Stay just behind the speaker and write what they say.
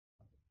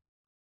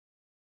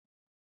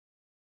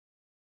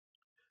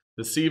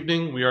This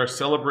evening we are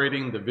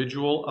celebrating the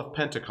Vigil of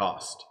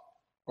Pentecost.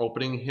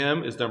 Opening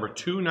hymn is number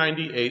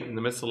 298 in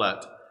the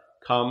Missalette,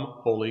 Come,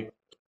 Holy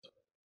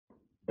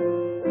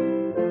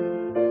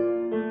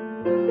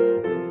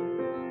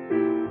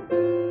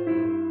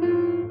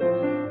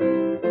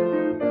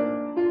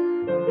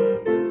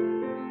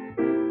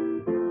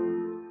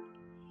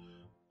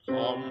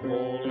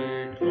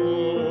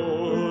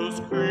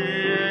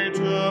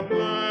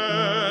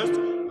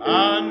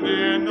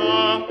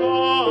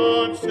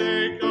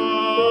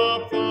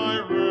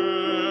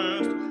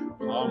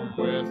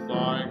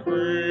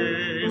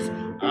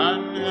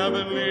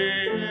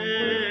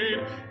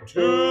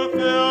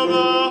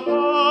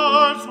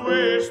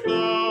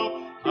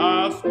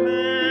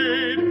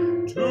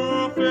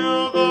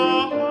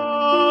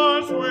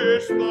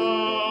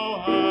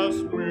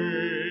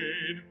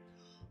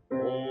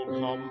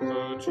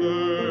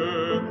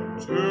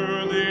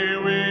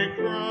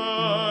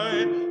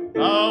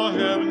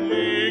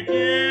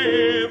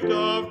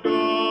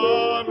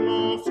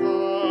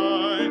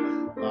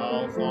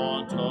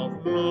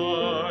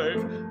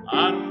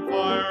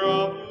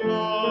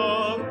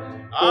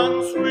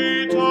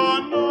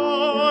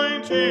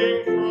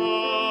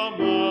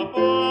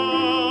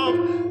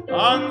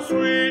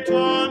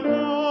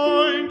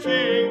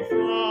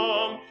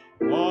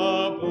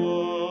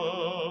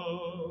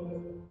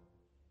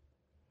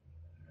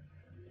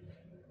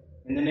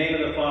In the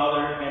name of the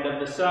Father, and of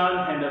the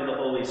Son, and of the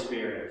Holy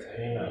Spirit.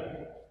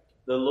 Amen.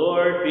 The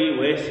Lord be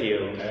with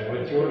you. And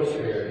with your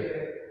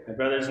spirit. My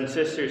brothers and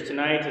sisters,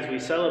 tonight as we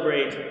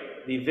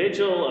celebrate the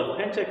Vigil of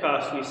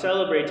Pentecost, we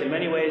celebrate in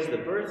many ways the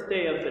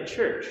birthday of the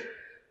Church,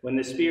 when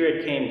the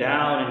Spirit came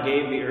down and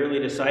gave the early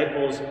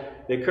disciples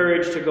the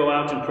courage to go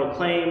out and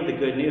proclaim the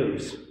good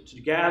news, to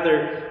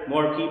gather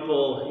more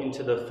people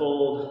into the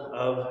fold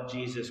of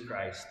Jesus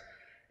Christ.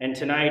 And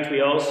tonight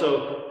we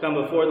also come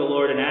before the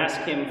Lord and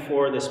ask him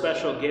for the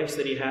special gifts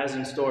that he has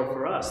in store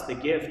for us, the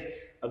gift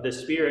of the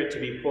Spirit to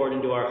be poured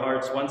into our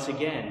hearts once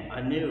again,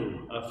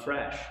 anew,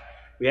 afresh.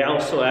 We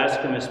also ask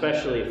him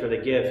especially for the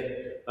gift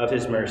of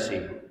his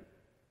mercy.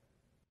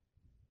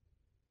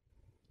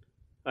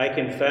 I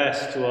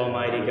confess to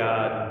Almighty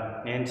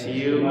God and to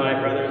you, my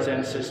brothers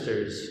and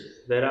sisters,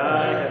 that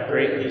I have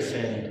greatly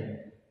sinned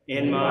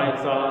in my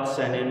thoughts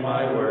and in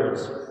my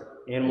words,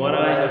 in what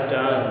I have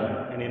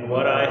done and in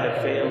what I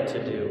have failed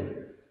to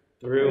do,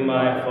 through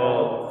my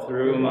fault,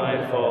 through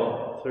my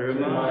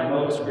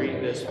most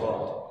grievous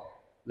fault.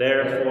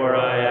 Therefore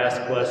I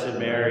ask Blessed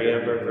Mary,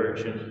 ever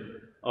Virgin,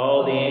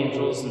 all the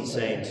angels and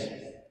saints,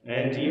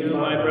 and you,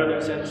 my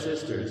brothers and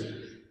sisters,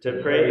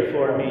 to pray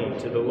for me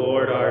to the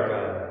Lord our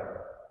God.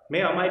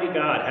 May Almighty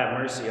God have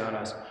mercy on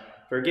us,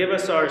 forgive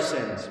us our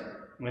sins,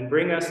 and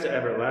bring us to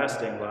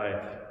everlasting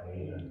life.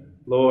 Amen.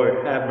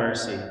 Lord, have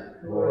mercy.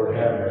 Lord,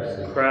 have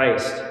mercy.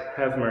 Christ,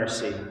 have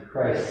mercy.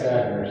 Christ,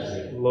 have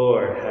mercy.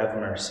 Lord, have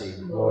mercy.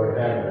 Lord,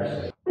 have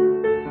mercy.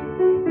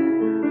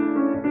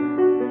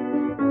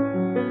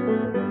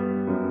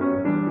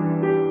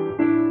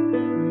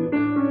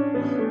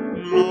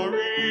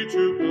 Glory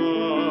to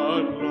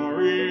God,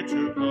 glory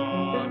to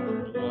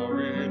God,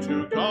 glory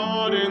to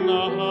God in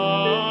the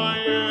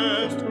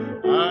highest,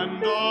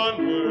 and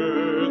on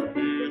earth,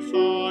 peace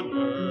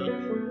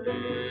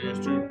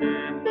to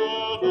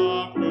people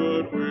of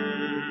good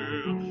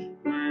will.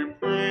 We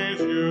praise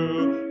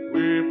you,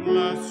 we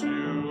bless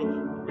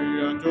you, we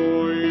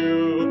adore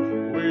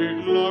you,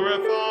 we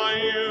glorify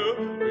you,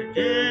 we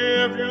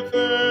give you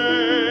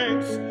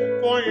thanks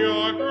for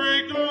your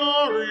great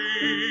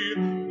glory,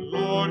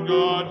 Lord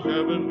God,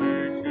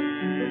 heavenly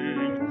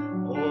King,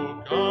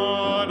 O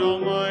God,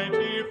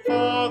 Almighty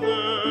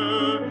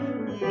Father,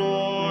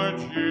 Lord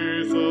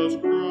Jesus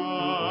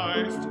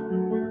Christ,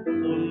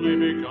 only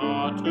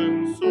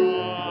begotten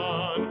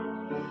Son,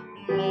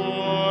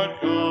 Lord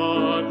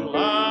God,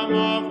 Lamb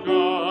of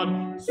God,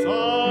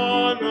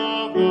 Son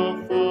of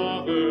the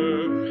Father,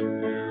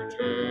 you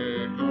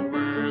take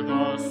away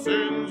the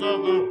sins of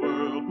the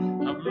world,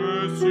 have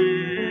mercy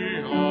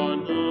on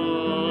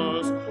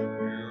us.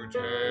 You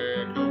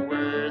take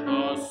away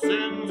the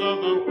sins of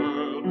the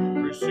world,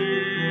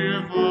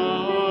 receive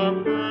our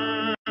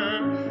prayer.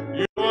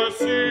 You are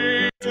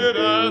seated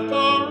at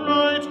the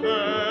right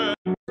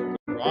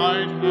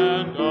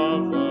hand of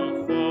the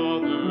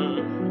Father,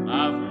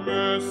 have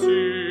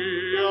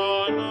mercy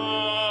on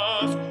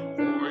us,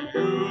 for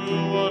you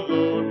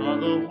alone are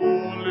the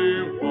Holy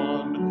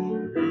One,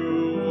 you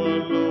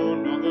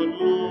alone are the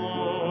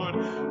Lord,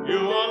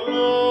 you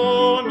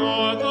alone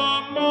are the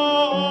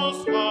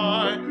Most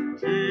High,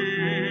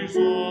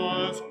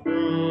 Jesus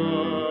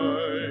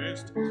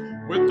Christ,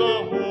 with the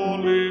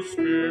Holy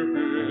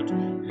Spirit,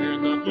 in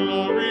the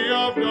glory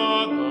of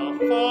God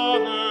the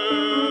Father.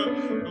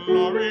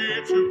 Glory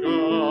to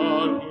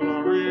God,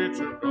 glory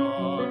to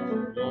God,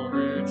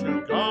 glory to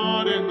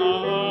God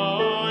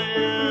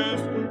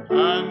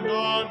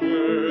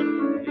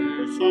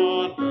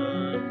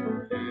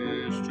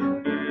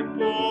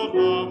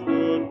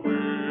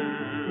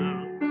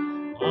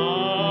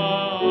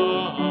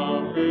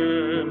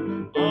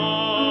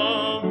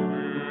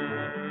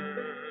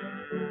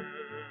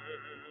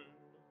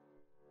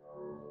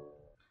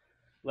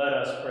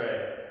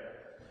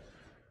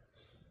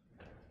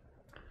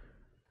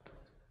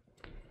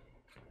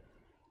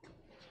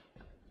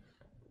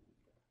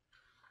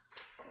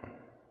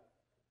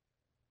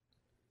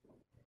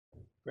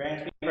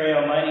Grant, we pray,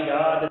 Almighty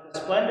God, that the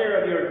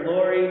splendor of your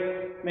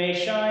glory may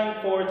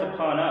shine forth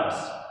upon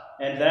us,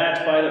 and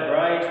that by the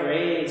bright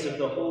rays of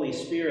the Holy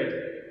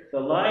Spirit, the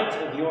light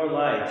of your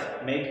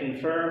light may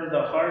confirm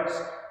the hearts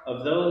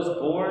of those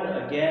born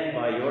again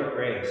by your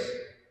grace.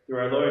 Through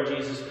our Lord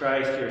Jesus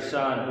Christ, your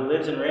Son, who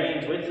lives and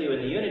reigns with you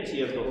in the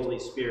unity of the Holy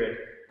Spirit,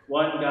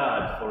 one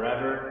God,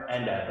 forever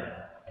and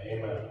ever.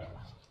 Amen.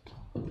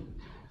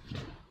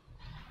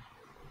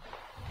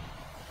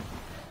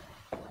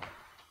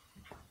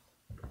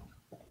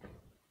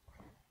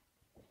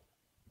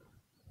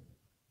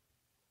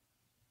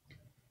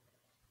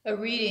 A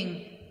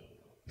reading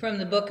from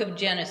the book of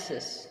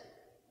Genesis.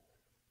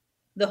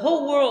 The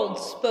whole world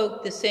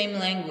spoke the same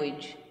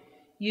language,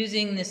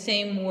 using the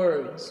same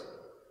words.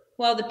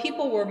 While the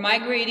people were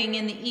migrating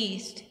in the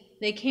east,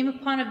 they came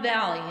upon a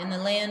valley in the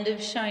land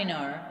of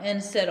Shinar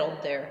and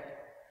settled there.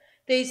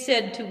 They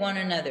said to one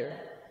another,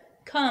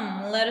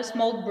 "Come, let us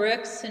mold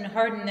bricks and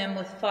harden them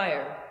with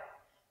fire."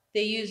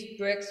 They used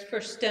bricks for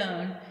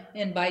stone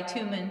and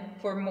bitumen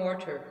for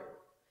mortar.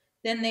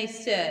 Then they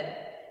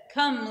said,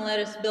 "Come, let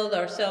us build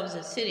ourselves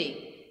a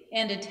city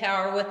and a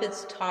tower with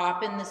its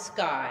top in the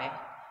sky,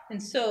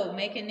 and so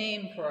make a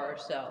name for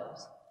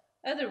ourselves.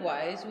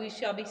 Otherwise we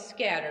shall be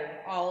scattered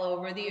all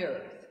over the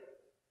earth."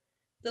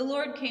 The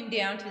Lord came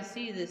down to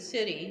see the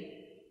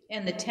city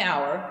and the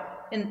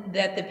tower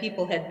that the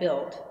people had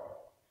built.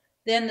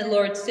 Then the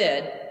Lord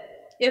said,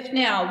 "If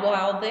now,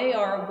 while they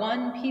are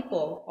one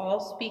people,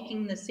 all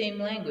speaking the same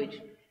language,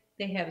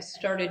 they have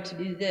started to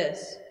do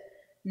this,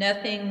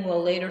 nothing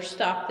will later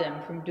stop them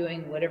from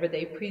doing whatever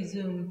they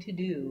presume to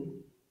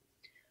do.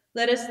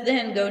 Let us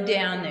then go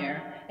down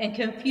there and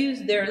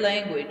confuse their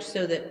language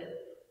so that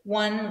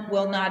one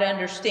will not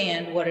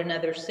understand what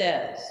another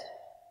says."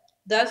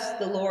 Thus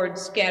the Lord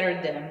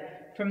scattered them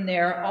from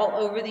there all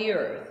over the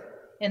earth,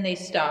 and they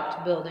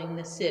stopped building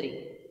the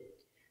city.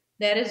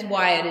 That is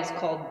why it is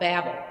called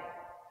Babel,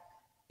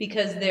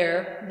 because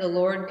there the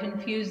Lord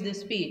confused the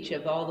speech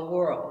of all the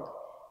world.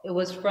 It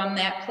was from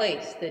that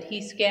place that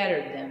he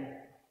scattered them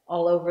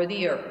all over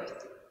the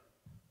earth.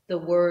 The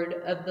word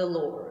of the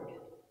Lord.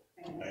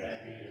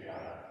 Thanks be to God.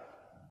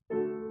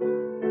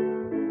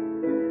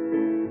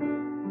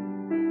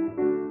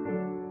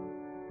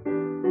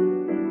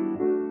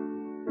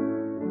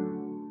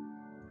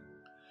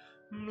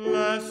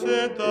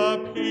 Blessed the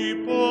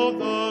people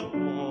the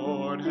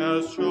Lord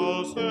has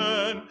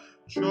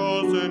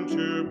chosen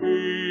to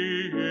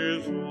be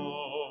his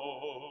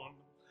own.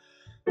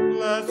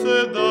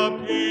 Blessed the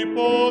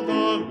people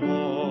the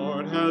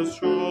Lord has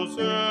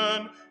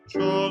chosen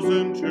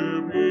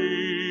to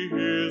be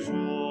his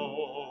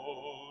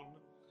own.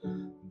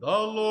 The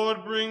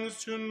Lord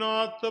brings to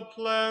naught the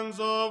plans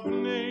of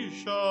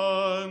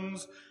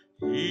nations.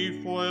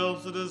 He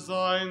foils the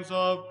designs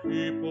of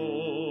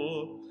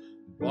people.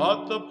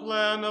 But the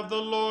plan of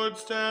the Lord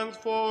stands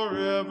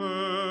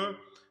forever,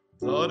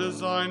 the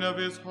design of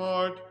his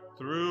heart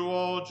through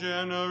all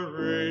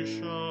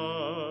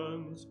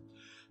generations.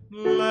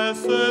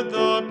 Blessed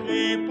the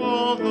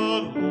people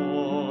the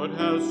Lord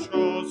has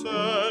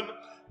chosen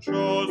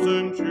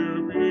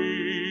to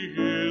be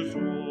his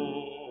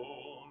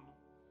own.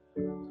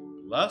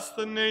 Bless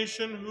the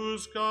nation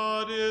whose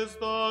God is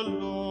the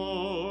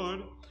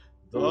Lord,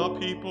 the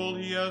people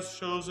he has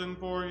chosen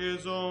for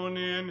his own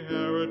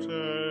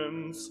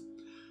inheritance.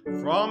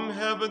 From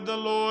heaven the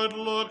Lord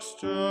looks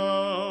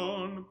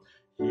down,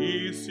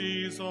 he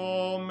sees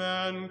all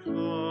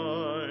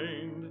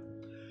mankind.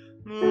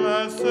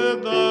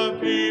 Blessed the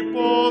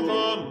people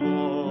the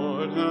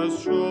Lord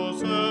has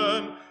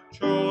chosen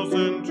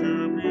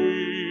to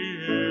be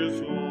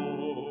his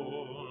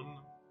own.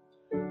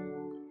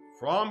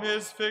 From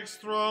his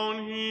fixed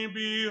throne he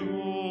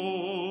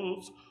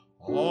beholds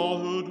all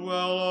who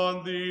dwell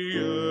on the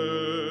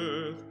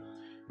earth.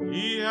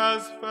 He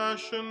has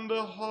fashioned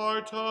the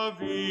heart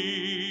of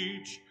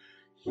each,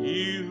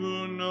 he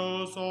who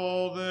knows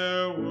all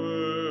their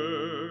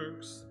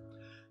works.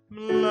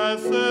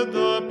 Blessed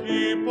the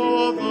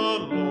people the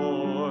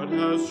Lord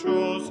has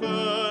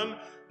chosen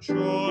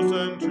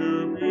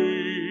to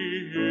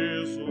be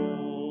his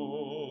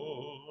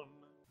own.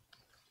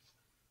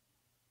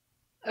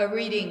 A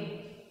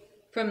reading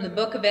from the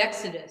book of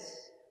Exodus.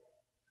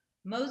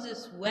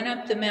 Moses went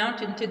up the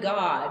mountain to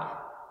God.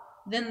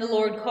 Then the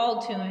Lord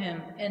called to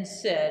him and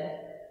said,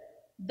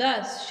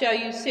 "Thus shall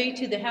you say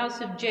to the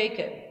house of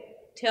Jacob,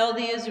 tell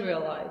the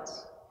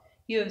Israelites,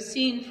 you have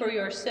seen for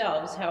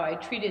yourselves how I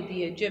treated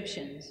the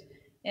Egyptians,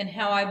 and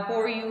how I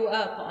bore you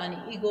up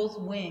on eagle's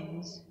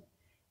wings,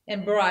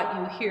 and brought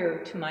you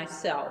here to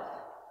myself.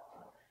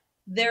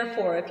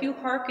 Therefore, if you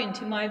hearken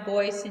to my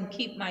voice and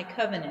keep my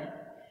covenant,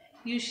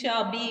 you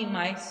shall be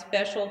my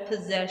special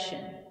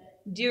possession,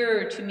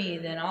 dearer to me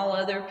than all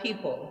other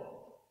people,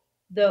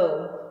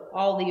 though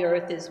all the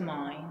earth is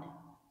mine.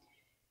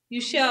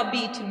 You shall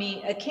be to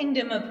me a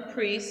kingdom of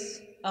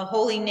priests, a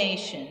holy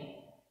nation.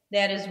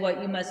 That is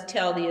what you must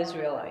tell the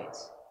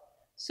Israelites."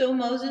 So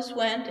Moses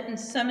went and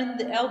summoned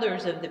the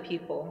elders of the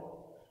people.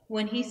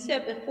 When he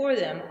set before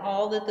them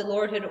all that the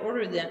Lord had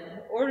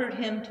ordered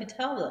him to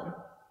tell them,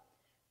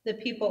 The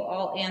people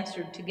all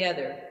answered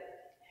together,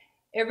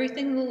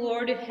 "Everything the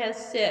Lord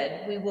has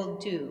said we will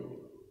do."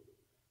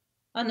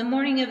 On the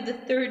morning of the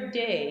third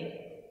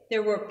day,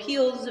 there were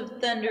peals of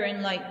thunder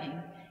and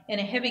lightning, and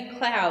a heavy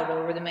cloud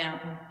over the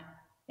mountain,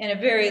 and a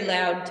very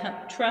loud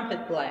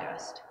trumpet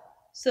blast,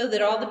 so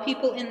that all the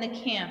people in the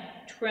camp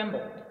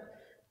trembled.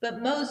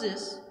 But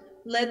Moses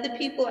led the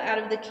people out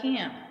of the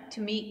camp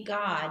to meet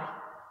God,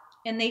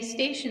 and they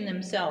stationed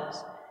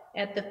themselves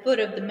at the foot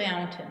of the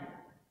mountain.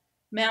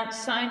 Mount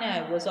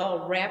Sinai was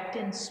all wrapped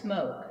in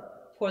smoke,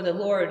 for the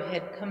Lord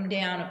had come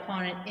down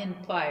upon it in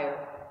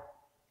fire.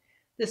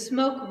 The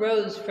smoke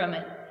rose from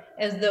it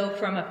as though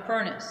from a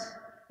furnace,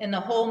 and the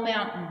whole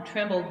mountain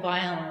trembled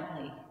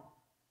violently.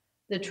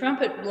 The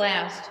trumpet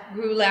blast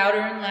grew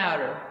louder and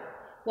louder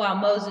while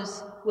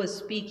Moses was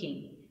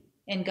speaking,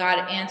 and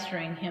God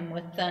answering him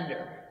with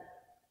thunder.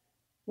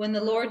 When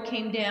the Lord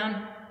came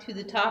down to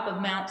the top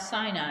of Mount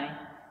Sinai,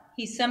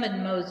 he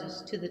summoned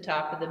Moses to the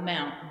top of the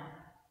mountain.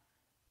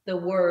 The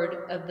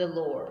word of the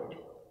Lord.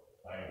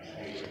 Thanks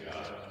be to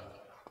God.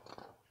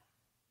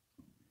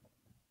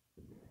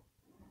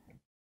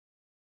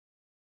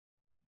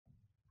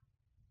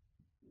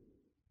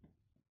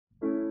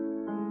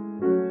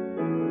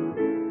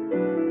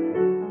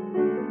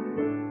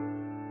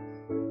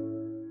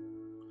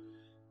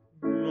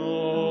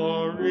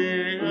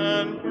 Glory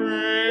and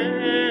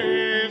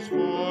praise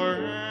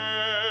forever.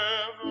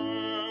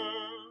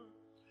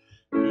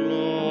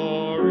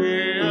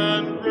 Glory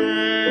and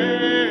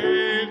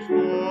praise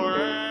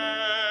forever.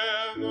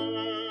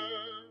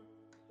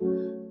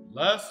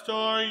 Blessed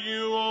are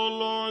you, O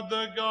Lord,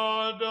 the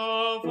God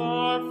of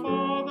our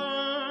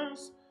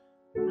fathers,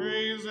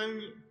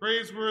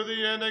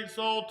 praiseworthy and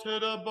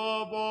exalted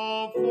above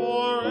all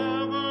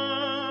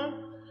forever.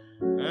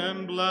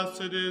 And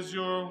blessed is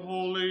your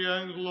holy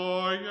and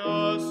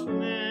glorious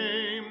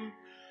name,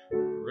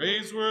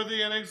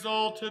 praiseworthy and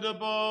exalted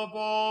above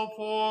all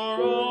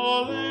for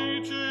all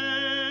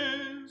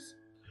ages.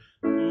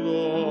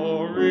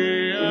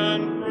 Glory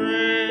and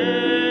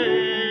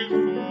praise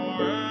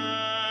forever.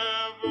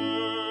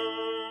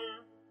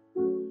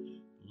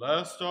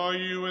 Blessed are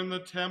you in the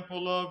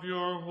temple of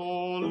your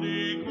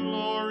holy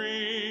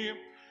glory,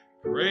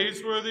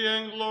 praiseworthy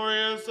and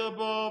glorious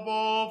above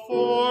all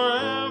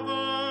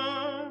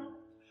forever.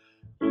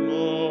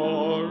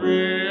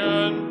 Glory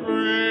and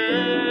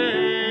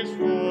praise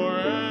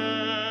forever.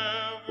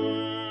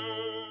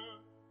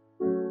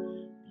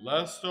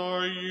 Blessed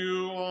are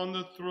you on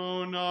the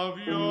throne of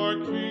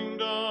your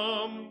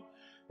kingdom,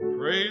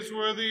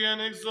 praiseworthy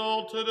and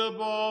exalted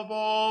above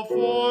all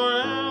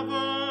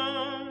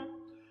forever.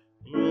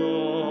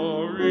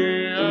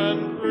 Glory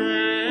and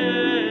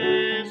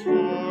praise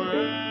forever.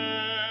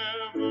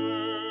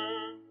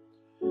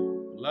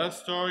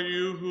 Blessed are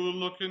you who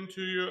look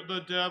into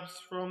the depths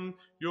from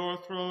your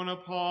throne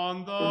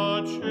upon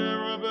the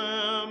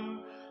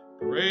cherubim,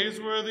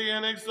 praiseworthy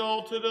and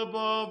exalted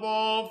above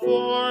all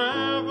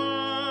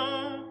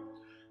forever.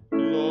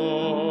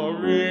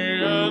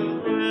 Glory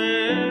and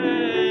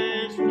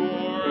praise forever.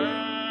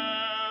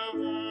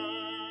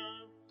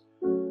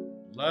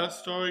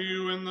 Blessed are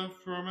you in the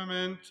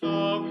firmament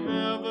of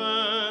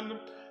heaven,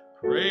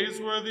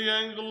 praiseworthy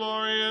and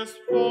glorious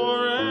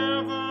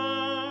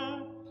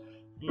forever.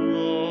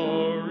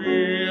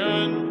 Glory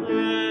and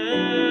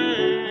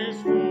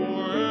praise forever.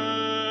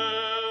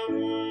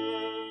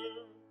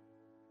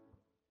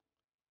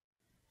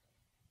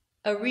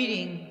 A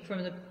reading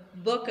from the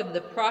book of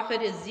the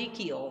prophet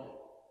Ezekiel.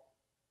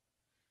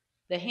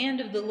 The hand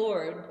of the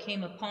Lord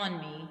came upon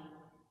me,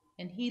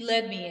 and he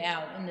led me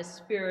out in the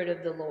spirit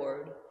of the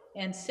Lord,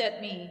 and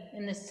set me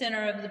in the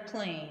center of the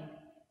plain,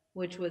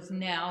 which was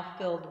now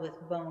filled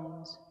with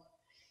bones.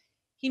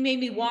 He made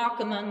me walk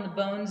among the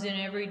bones in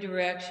every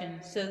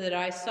direction, so that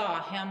I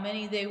saw how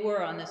many they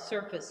were on the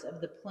surface of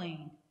the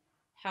plain,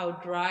 how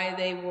dry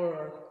they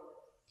were.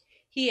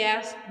 He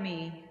asked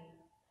me,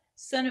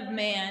 "Son of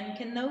man,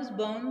 can those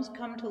bones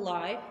come to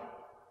life?"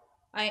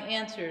 I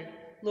answered,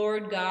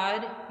 "Lord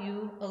God,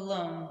 you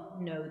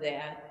alone know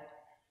that."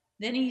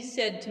 Then he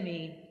said to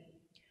me,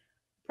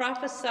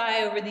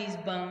 "Prophesy over these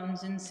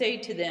bones and say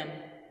to them,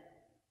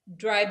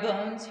 'Dry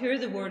bones, hear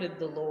the word of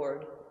the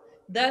Lord.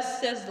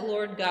 Thus says the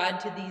Lord God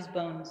to these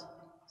bones,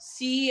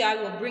 See, I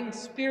will bring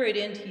spirit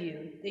into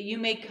you, that you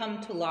may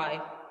come to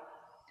life.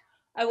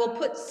 I will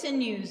put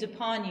sinews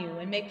upon you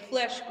and make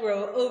flesh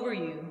grow over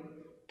you,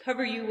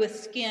 cover you with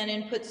skin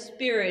and put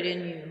spirit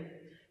in you,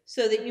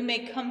 so that you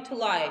may come to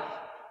life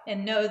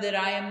and know that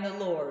I am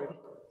the Lord."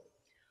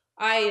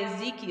 I,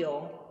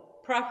 Ezekiel,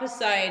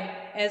 prophesied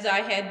as I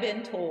had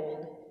been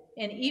told,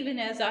 and even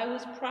as I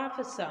was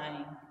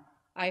prophesying,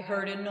 I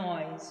heard a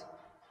noise.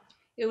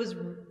 It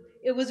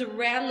was a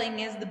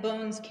rattling as the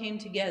bones came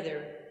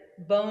together,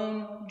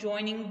 bone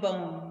joining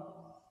bone.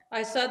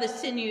 I saw the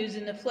sinews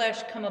and the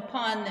flesh come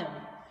upon them,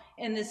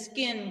 and the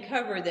skin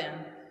cover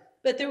them,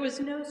 but there was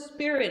no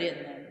spirit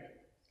in them.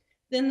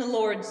 Then the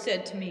Lord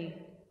said to me,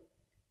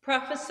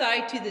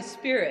 "Prophesy to the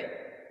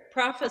spirit,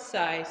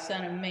 prophesy,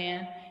 Son of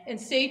man, and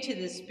say to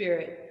the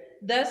spirit,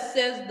 'Thus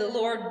says the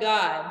Lord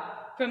God,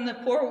 from the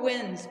four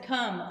winds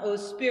come, O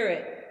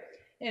Spirit,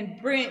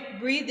 and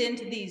breathe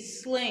into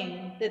these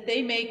slain, that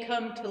they may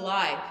come to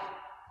life.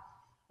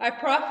 I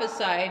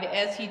prophesied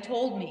as he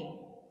told me,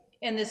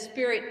 and the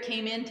Spirit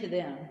came into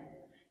them.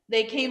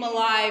 They came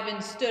alive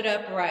and stood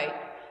upright,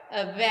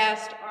 a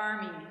vast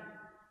army.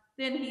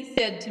 Then he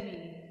said to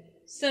me,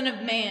 Son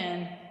of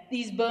man,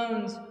 these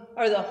bones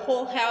are the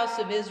whole house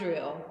of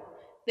Israel.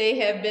 They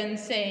have been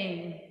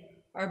saying,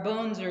 our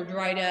bones are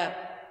dried up,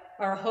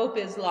 our hope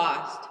is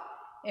lost,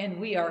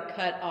 and we are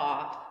cut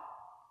off.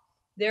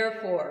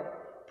 Therefore,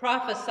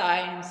 prophesy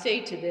and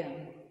say to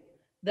them,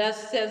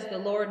 Thus says the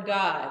Lord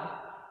God,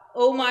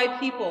 O my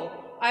people,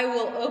 I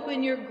will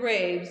open your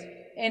graves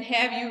and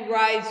have you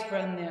rise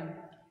from them,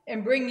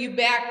 and bring you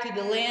back to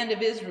the land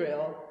of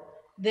Israel.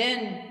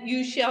 Then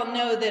you shall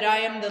know that I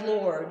am the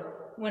Lord,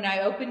 when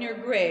I open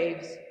your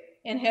graves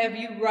and have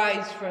you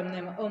rise from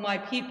them, O my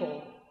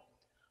people.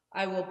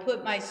 I will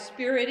put my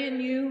spirit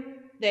in you,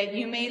 that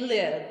you may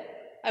live.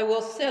 I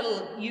will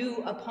settle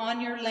you upon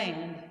your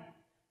land.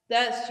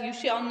 Thus you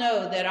shall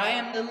know that I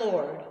am the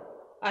Lord.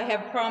 I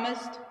have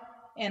promised,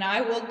 and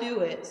I will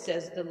do it,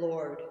 says the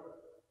Lord.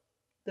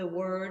 The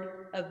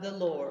word of the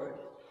Lord.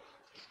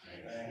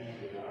 Thanks be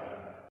to God.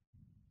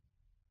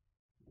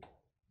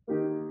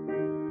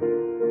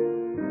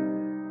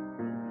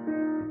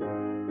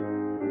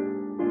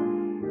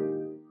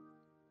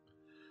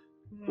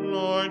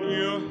 Lord,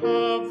 you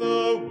have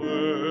the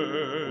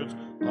words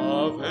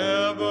of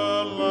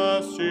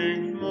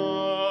everlasting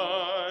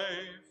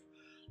life.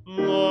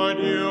 Lord,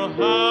 you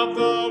have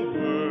the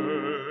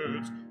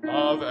words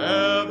of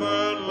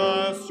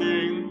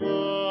everlasting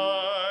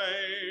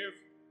life.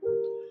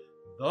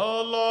 The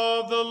law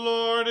of the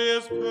Lord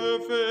is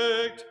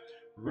perfect,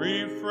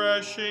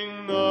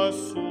 refreshing the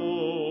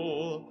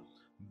soul.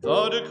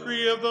 The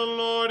decree of the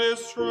Lord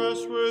is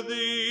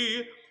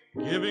trustworthy,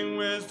 giving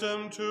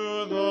wisdom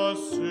to the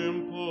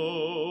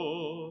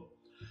simple.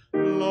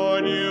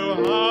 Lord, you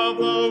have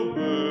the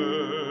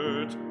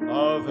words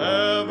of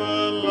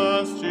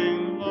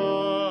everlasting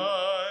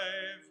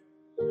life.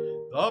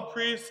 The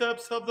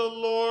precepts of the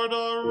Lord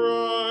are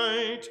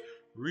right,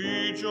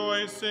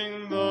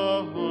 rejoicing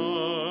the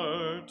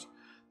heart.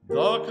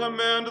 The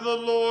command of the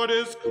Lord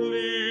is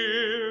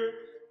clear,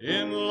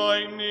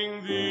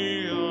 enlightening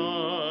the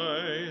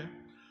eye.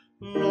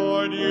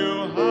 Lord,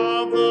 you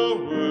have the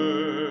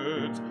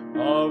words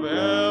of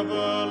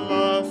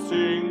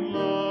everlasting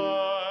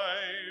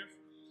life.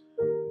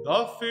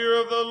 The fear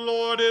of the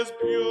Lord is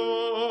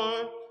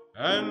pure,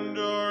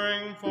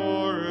 enduring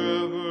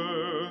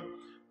forever.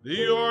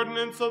 The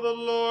ordinances of the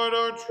Lord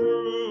are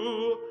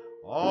true,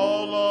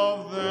 all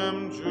of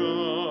them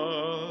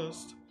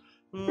just.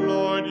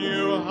 Lord,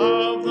 you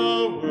have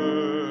the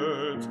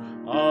words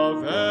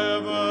of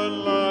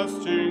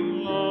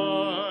everlasting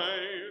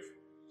life.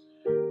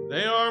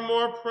 They are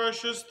more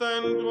precious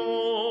than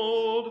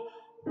gold,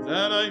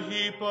 than a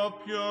heap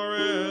of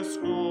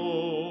purest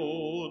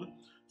gold.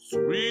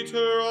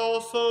 Sweeter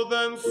also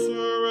than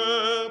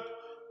syrup,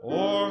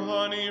 or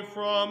honey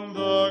from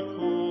the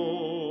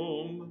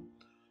comb.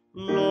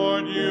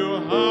 Lord, you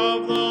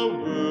have the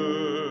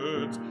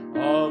words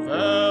of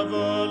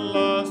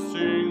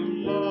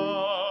everlasting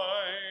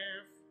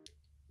life.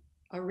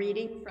 A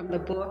reading from the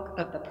book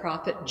of the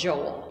prophet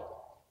Joel.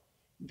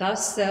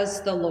 Thus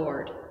says the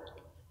Lord,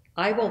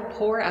 I will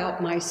pour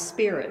out my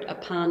spirit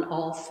upon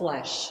all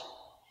flesh.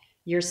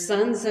 Your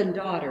sons and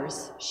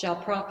daughters shall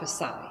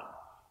prophesy.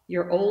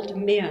 Your old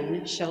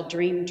men shall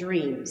dream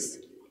dreams.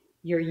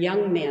 Your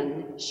young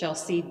men shall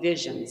see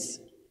visions.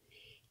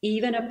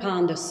 Even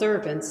upon the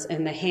servants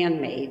and the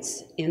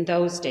handmaids in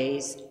those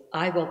days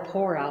I will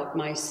pour out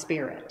my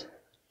spirit.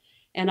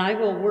 And I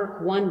will work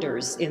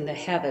wonders in the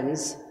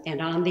heavens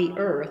and on the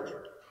earth,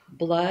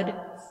 blood,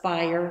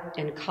 fire,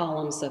 and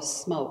columns of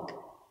smoke.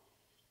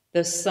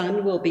 The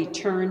sun will be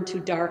turned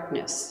to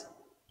darkness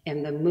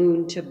and the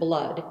moon to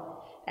blood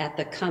at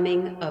the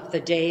coming of the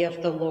day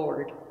of the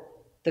Lord,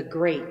 the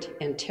great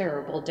and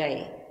terrible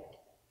day.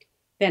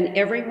 Then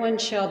everyone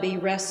shall be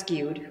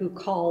rescued who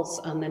calls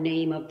on the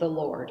name of the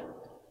Lord.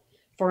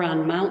 For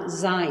on Mount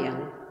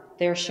Zion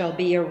there shall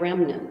be a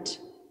remnant,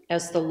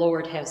 as the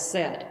Lord has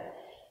said,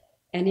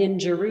 and in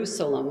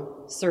Jerusalem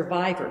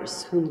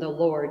survivors whom the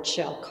Lord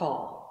shall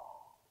call.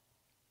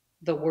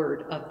 The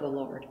word of the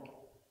Lord.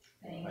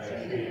 Thanks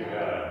be to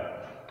God.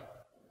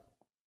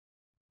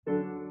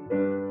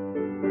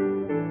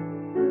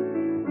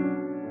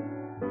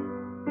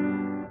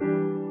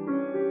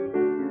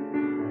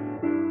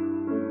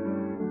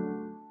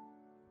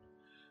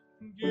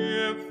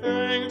 Give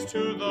thanks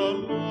to the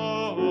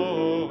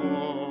Lord,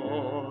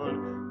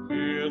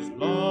 his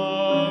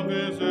love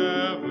is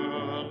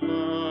everlasting.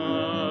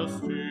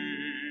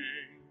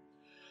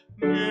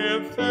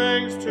 Give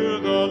thanks to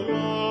the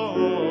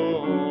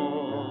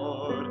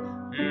Lord,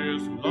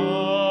 his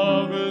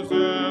love is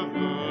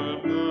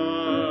everlasting.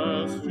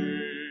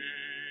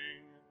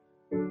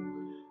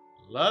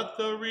 Let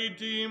the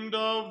redeemed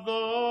of the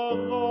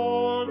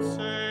Lord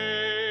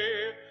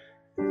say,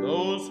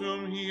 those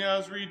whom he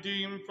has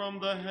redeemed from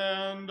the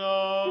hand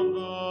of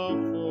the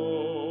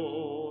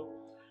foe,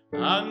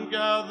 and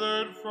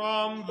gathered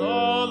from the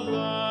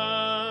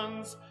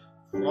lands,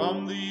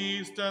 from the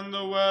east and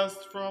the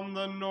west, from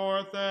the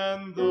north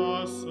and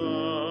the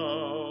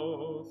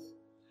south.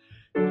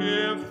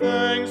 Give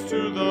thanks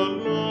to the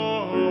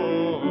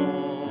Lord,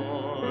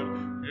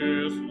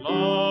 his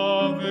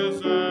love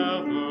is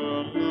everlasting.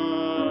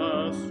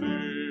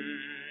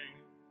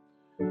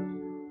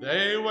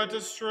 They went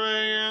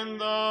astray in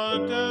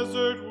the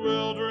desert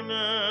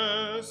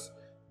wilderness,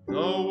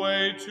 the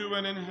way to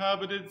an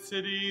inhabited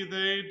city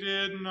they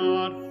did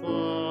not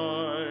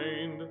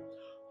find.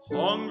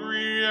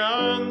 Hungry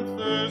and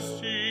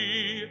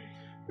thirsty,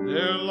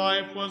 their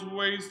life was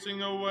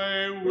wasting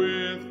away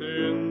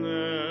within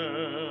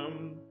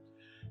them.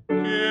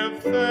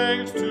 Give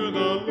thanks to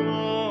the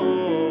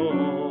Lord,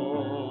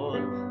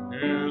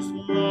 his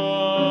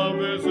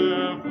love is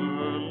everlasting.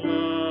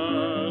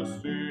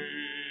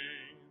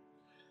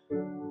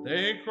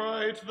 They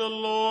cried to the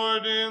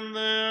Lord in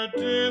their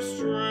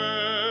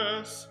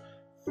distress.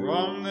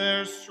 From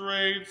their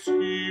straits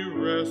he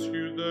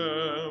rescued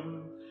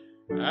them,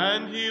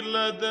 and he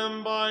led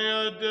them by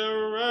a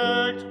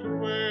direct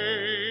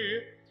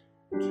way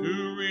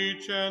to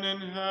reach an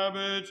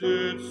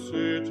inhabited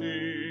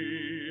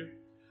city.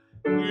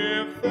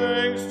 Give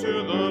thanks to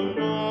the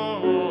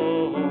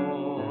Lord,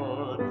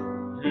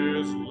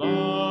 his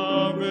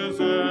love is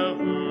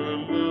everlasting.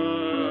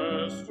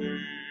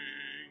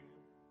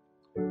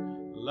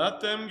 Let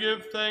them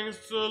give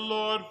thanks to the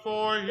Lord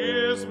for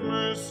his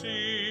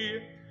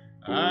mercy,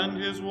 and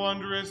his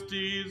wondrous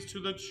deeds to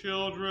the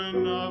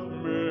children of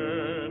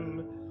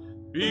men,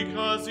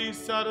 because he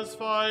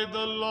satisfied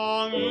the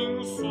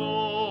longing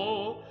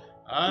soul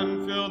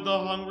and filled the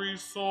hungry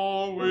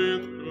soul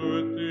with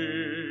good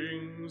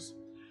things.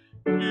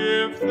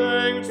 Give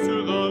thanks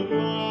to the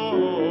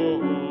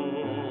Lord,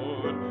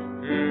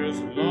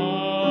 his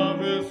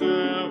love is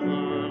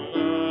everlasting.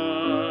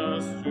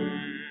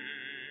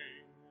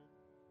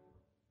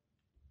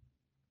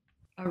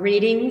 A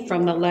reading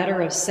from the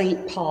letter of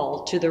St.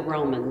 Paul to the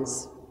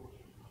Romans.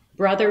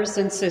 Brothers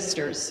and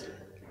sisters,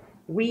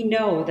 we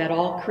know that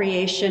all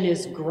creation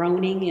is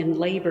groaning in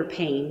labor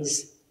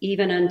pains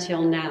even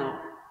until now.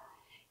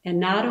 And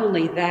not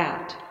only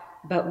that,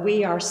 but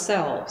we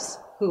ourselves,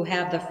 who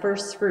have the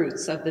first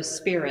fruits of the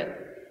Spirit,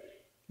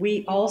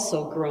 we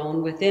also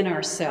groan within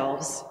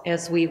ourselves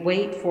as we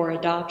wait for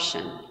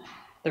adoption,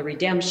 the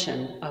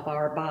redemption of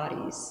our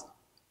bodies.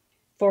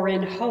 For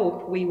in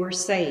hope we were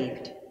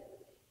saved.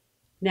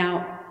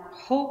 Now,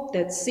 hope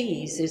that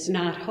sees is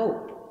not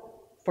hope,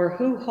 for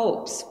who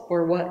hopes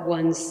for what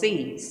one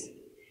sees?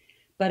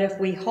 But if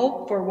we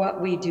hope for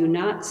what we do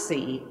not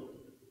see,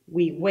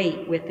 we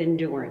wait with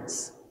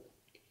endurance.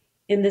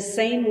 In the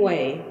same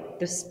way,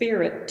 the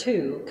Spirit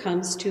too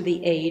comes to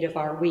the aid of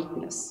our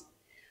weakness,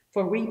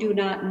 for we do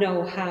not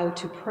know how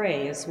to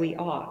pray as we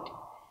ought,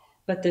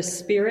 but the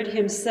Spirit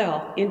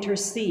himself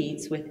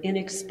intercedes with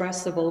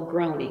inexpressible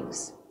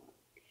groanings.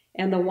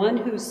 And the one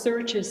who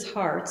searches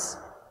hearts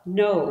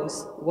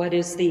knows what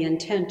is the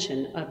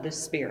intention of the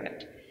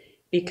Spirit,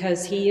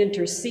 because he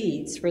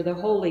intercedes for the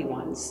holy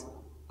ones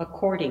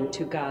according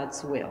to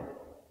God's will.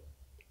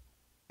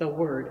 The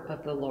word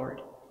of the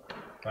Lord.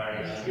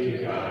 Thanks be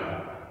to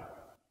God.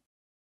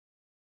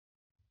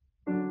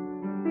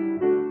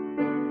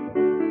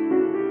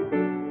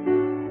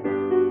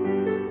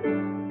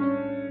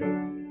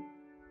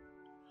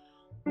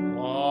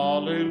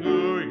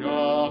 Hallelujah,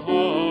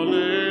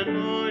 hallelujah,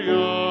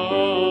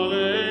 hallelujah.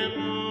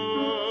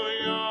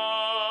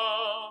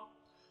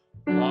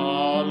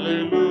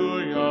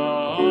 Hallelujah,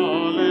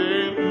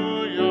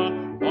 hallelujah,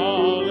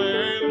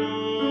 hallelujah.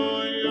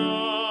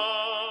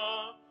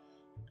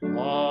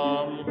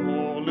 Come,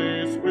 Holy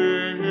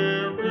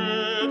Spirit,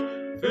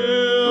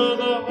 fill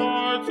the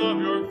hearts of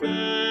your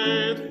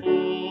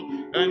faithful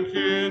and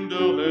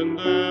kindle in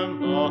them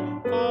the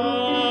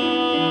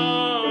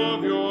fire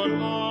of your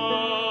love.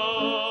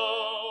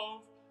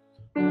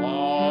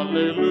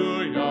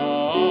 Hallelujah,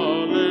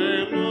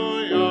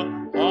 hallelujah,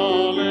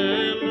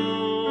 hallelujah.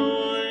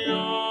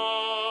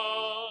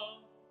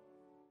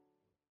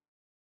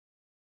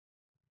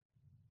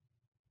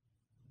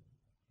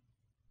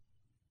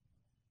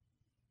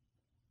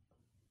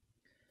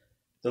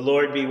 The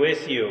Lord be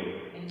with you.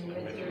 And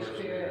with your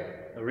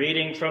spirit. A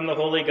reading from the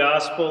Holy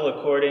Gospel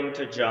according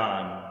to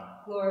John.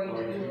 Glory to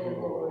you, O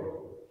Lord.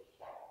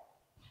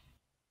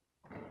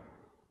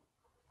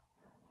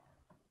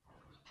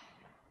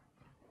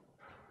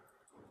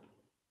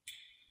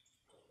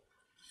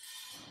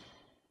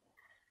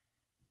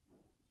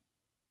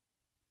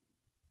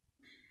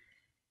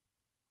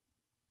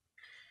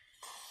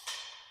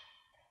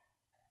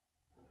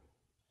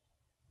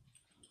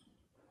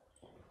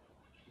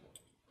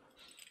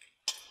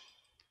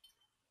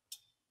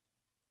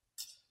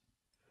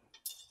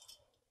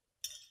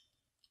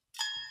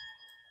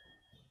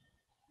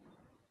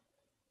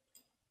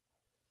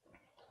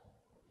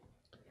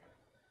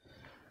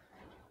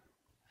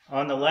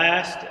 On the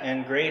last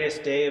and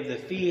greatest day of the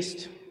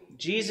feast,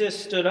 Jesus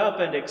stood up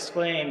and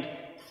exclaimed,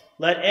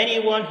 Let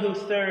anyone who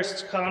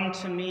thirsts come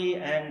to me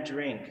and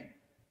drink.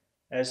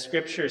 As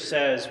Scripture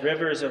says,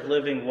 rivers of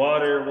living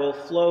water will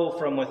flow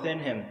from within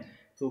him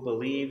who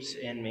believes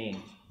in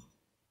me.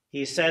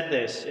 He said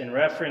this in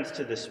reference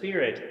to the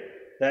Spirit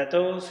that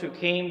those who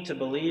came to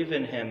believe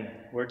in him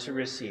were to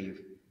receive.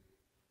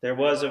 There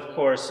was, of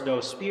course,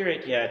 no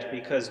Spirit yet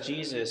because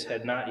Jesus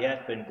had not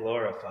yet been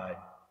glorified.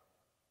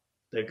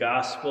 The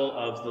Gospel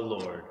of the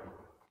Lord.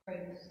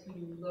 Praise to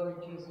you,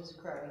 Lord Jesus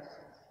Christ.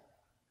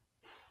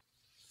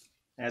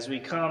 As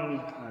we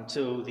come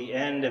to the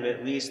end of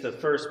at least the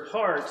first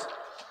part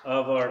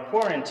of our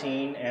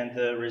quarantine and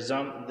the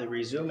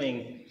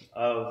resuming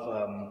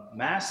of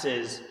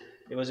masses,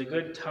 it's a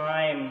good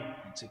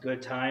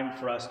time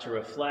for us to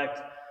reflect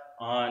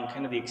on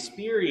kind of the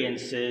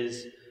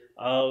experiences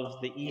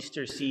of the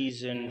Easter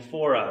season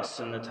for us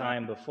and the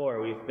time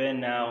before. We've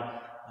been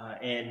now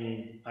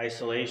in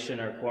isolation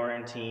or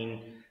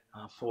quarantine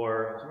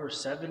for over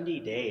 70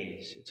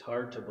 days. It's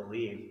hard to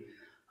believe.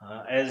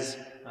 As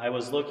I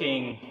was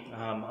looking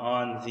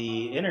on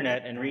the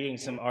internet and reading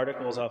some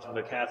articles off of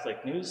a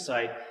Catholic news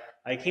site,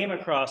 I came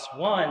across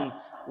one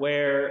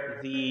where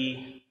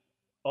the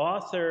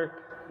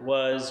author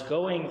was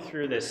going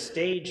through the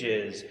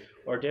stages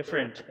or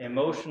different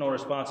emotional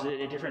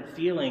responses, different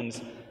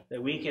feelings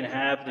that we can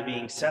have to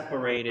being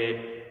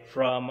separated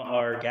from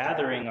our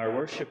gathering, our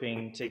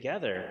worshiping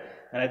together.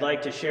 And I'd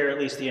like to share at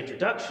least the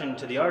introduction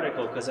to the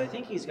article because I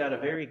think he's got a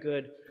very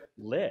good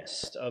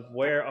list of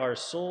where our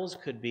souls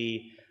could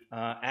be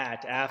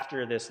at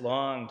after this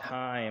long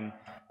time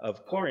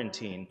of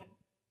quarantine.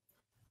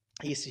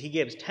 He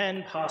gives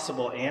 10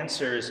 possible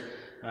answers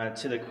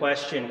to the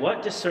question,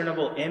 what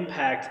discernible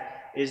impact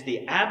is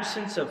the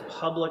absence of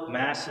public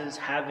masses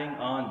having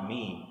on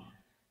me?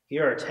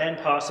 Here are 10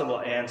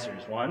 possible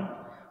answers. 1,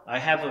 I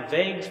have a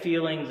vague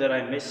feeling that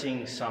I'm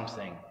missing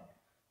something.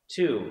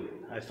 2,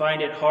 I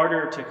find it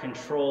harder to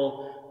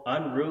control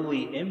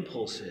unruly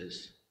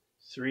impulses.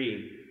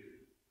 3,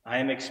 I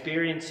am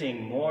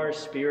experiencing more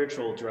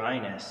spiritual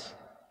dryness.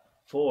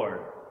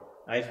 4,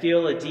 I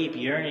feel a deep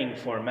yearning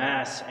for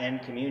Mass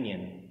and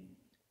communion.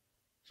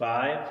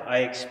 5, I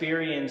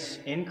experience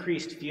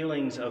increased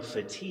feelings of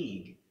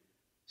fatigue.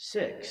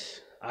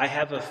 6, I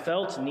have a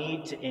felt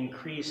need to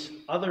increase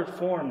other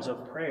forms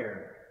of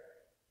prayer.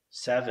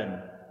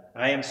 7,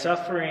 I am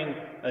suffering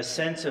a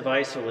sense of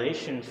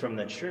isolation from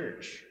the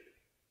Church.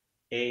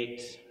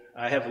 8,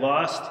 I have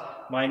lost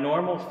my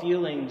normal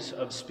feelings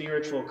of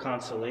spiritual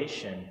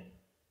consolation.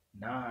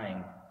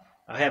 9,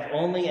 I have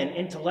only an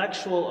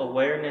intellectual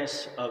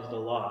awareness of the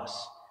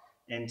loss.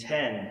 And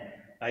 10,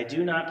 I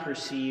do not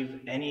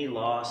perceive any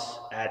loss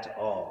at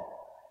all.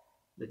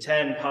 The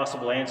 10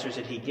 possible answers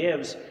that he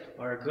gives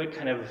are a good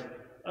kind of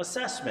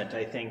assessment,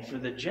 I think, for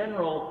the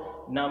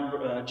general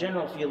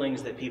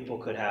feelings that people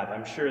could have.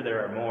 I'm sure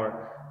there are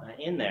more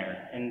in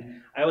there.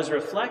 And I was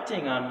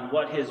reflecting on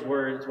what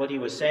he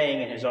was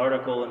saying in his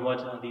article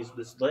and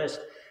this list,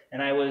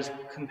 and I was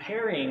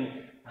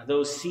comparing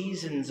those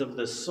seasons of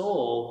the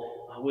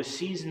soul with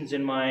seasons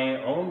in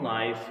my own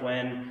life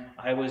when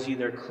I was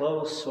either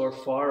close or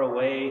far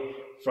away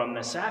from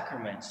the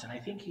sacraments. And I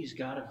think he's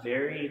got a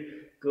very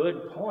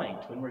good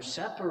point. When we're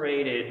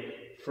separated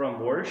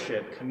from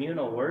worship,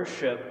 communal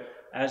worship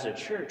as a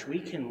church, we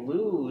can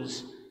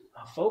lose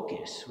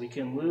focus. We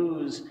can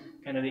lose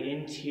kind of the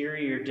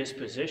interior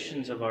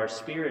dispositions of our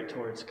spirit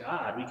towards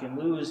God. We can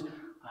lose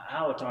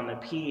out on the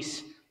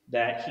peace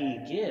that he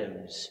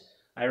gives.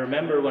 I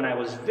remember when I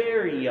was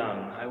very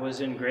young, I was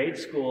in grade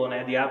school and I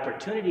had the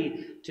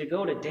opportunity to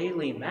go to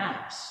daily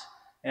Mass.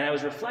 And I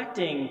was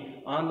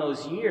reflecting on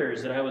those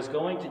years that I was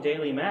going to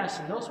daily Mass,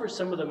 and those were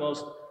some of the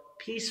most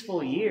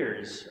peaceful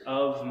years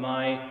of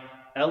my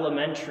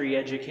elementary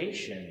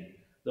education.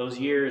 Those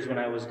years when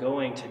I was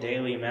going to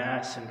daily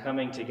Mass and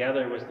coming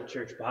together with the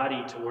church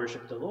body to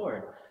worship the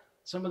Lord.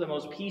 Some of the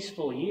most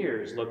peaceful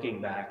years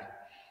looking back.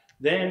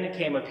 Then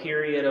came a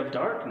period of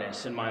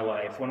darkness in my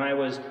life when I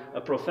was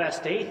a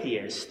professed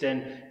atheist,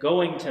 and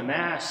going to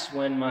Mass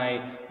when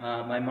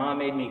my mom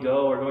made me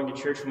go, or going to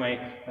church when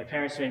my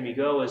parents made me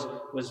go,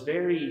 was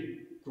very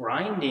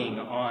grinding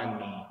on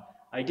me.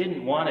 I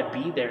didn't want to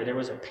be there. There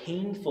was a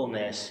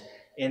painfulness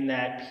in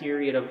that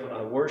period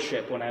of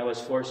worship when I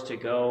was forced to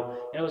go.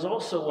 And it was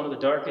also one of the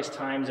darkest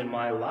times in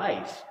my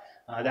life.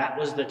 That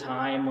was the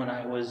time when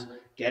I was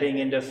getting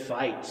into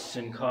fights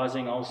and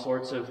causing all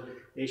sorts of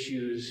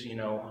issues,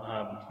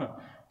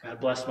 God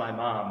bless my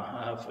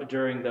mom,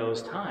 during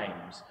those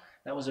times.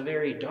 That was a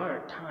very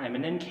dark time.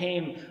 And then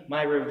came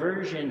my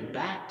reversion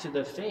back to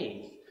the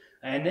faith.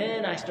 And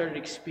then I started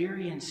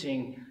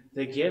experiencing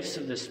the gifts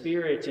of the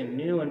Spirit in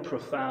new and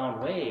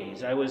profound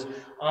ways. I was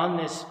on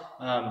this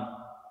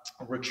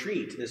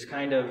retreat, this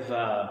kind of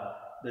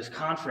this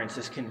conference,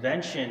 this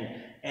convention,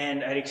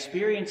 and I'd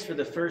experienced for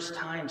the first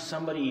time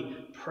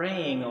somebody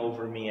praying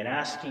over me and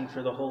asking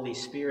for the Holy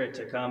Spirit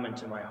to come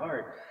into my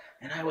heart.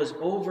 And I was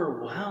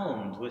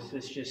overwhelmed with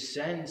this just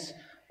sense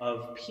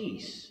of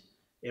peace.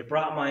 It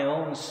brought my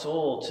own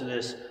soul to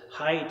this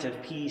height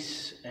of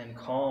peace and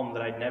calm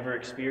that I'd never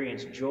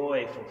experienced,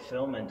 joy,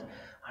 fulfillment.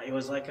 It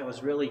was like I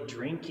was really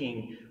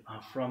drinking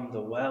from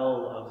the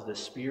well of the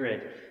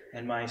Spirit,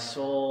 and my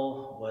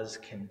soul was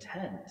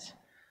content.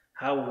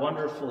 How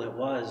wonderful it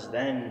was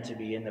then to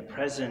be in the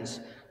presence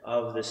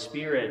of the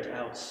Spirit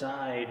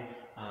outside,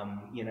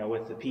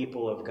 with the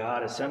people of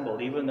God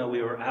assembled. Even though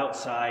we were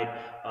outside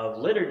of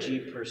liturgy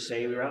per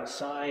se, we were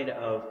outside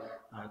of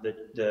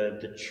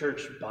the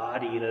church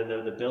body,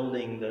 the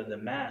building, the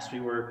mass. We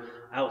were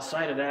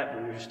outside of that,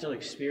 but we were still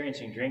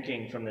experiencing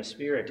drinking from the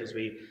Spirit as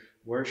we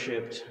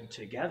worshiped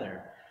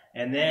together.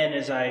 And then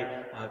as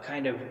I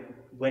kind of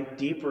went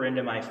deeper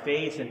into my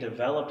faith and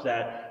developed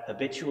that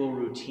habitual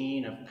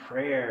routine of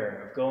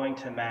prayer, of going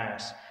to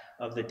Mass,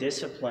 of the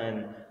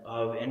discipline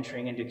of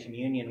entering into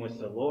communion with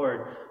the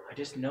Lord, I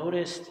just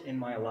noticed in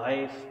my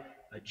life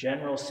a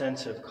general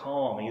sense of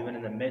calm, even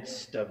in the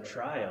midst of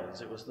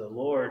trials. It was the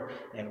Lord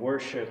and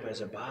worship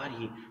as a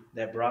body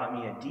that brought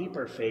me a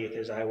deeper faith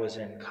as I was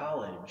in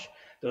college.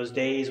 Those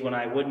days when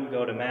I wouldn't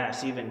go to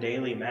Mass, even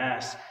daily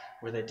Mass,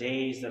 were the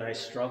days that I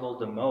struggled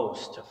the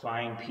most to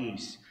find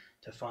peace,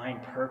 to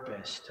find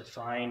purpose, to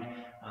find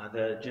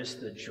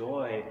the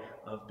joy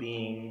of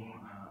being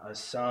a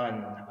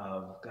son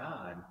of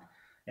God.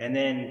 And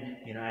then,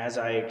 as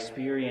I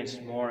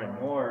experienced more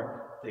and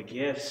more the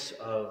gifts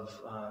of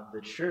the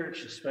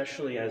church,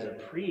 especially as a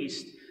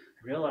priest,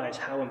 I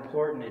realized how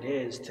important it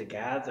is to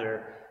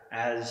gather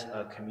as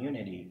a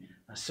community.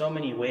 So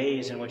many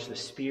ways in which the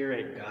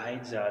Spirit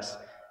guides us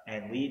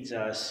and leads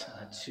us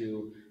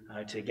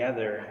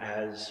together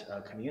as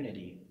a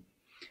community.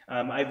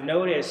 I've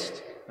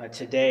noticed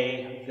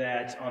today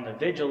that on the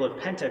Vigil of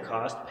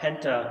Pentecost,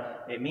 Penta,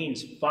 it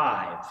means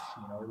 5.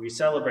 We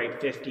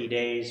celebrate 50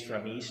 days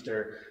from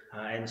Easter,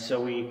 and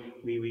so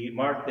we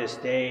mark this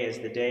day as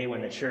the day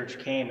when the church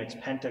came. It's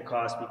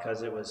Pentecost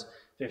because it was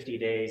 50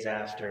 days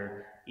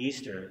after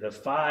Easter. The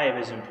 5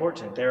 is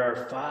important. There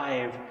are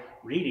 5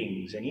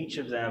 readings, and each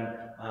of them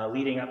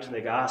leading up to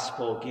the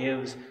gospel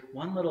gives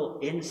one little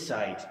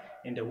insight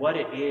into what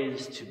it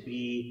is to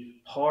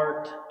be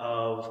part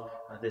of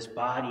this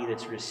body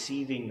that's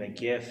receiving the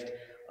gift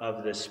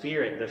of the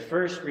Spirit. The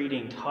first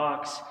reading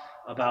talks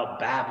about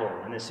Babel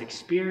and this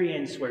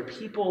experience where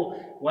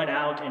people went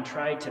out and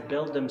tried to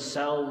build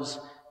themselves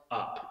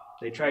up.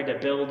 They tried to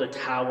build a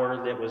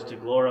tower that was to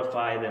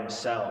glorify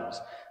themselves.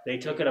 They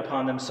took it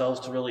upon themselves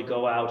to really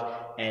go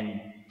out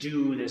and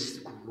do this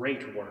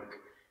great work.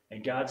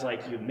 And God's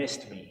like, you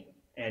missed me.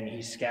 And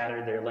he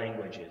scattered their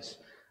languages.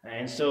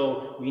 And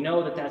so we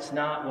know that that's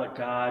not what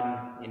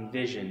God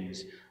envisions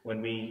when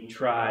we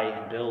try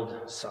and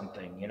build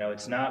something.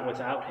 It's not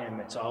without him.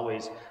 It's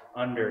always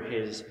under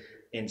his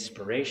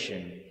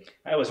inspiration.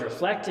 I was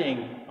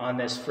reflecting on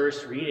this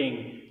first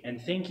reading and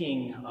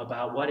thinking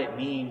about what it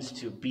means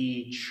to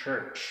be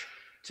church,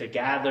 to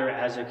gather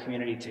as a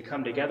community, to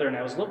come together. And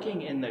I was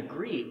looking in the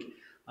Greek,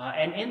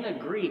 and in the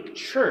Greek,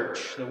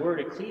 church, the word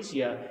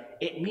ecclesia,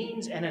 it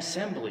means an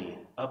assembly,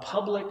 a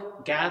public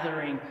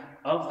gathering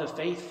of the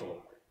faithful.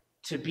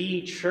 To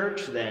be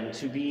church, then,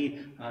 to be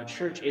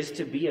church is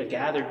to be a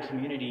gathered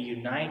community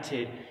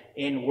united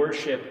in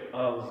worship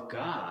of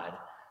God.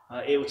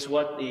 It's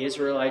what the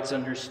Israelites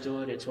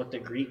understood. It's what the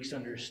Greeks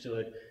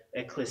understood.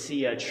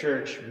 Ecclesia,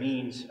 church,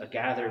 means a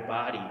gathered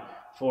body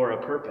for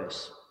a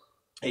purpose.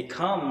 It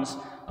comes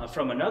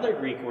from another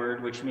Greek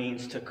word which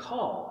means to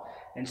call.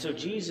 And so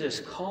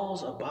Jesus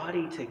calls a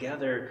body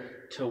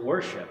together to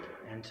worship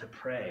and to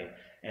pray.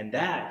 And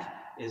that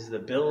is the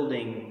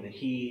building that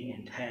he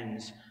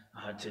intends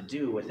to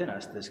do within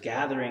us, this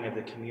gathering of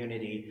the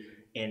community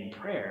in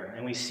prayer.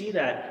 And we see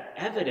that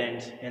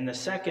evident in the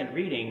second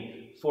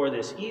reading for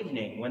this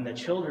evening when the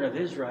children of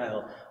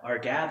Israel are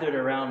gathered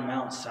around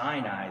Mount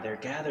Sinai. They're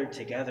gathered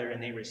together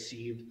and they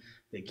receive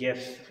the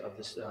gift of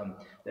this,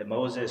 that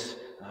Moses,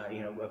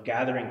 of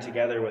gathering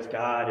together with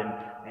God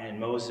and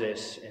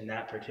Moses in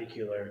that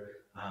particular,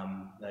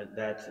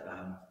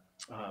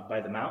 by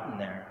the mountain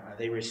there.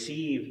 They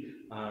receive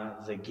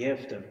the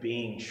gift of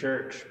being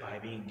church by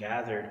being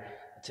gathered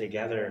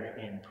together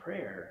in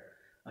prayer.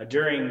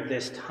 During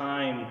this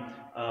time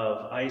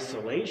of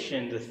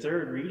isolation, the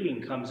third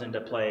reading comes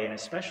into play, and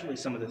especially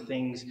some of the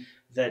things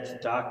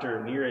that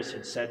Dr. Miras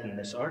had said in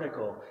this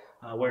article,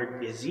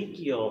 where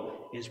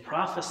Ezekiel is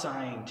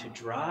prophesying to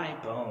dry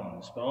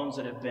bones, bones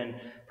that have been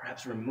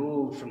perhaps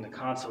removed from the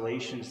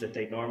consolations that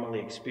they normally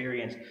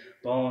experience,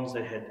 bones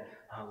that had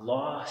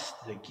lost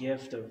the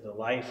gift of the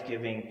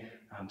life-giving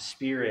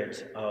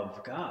Spirit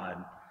of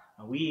God.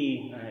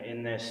 We,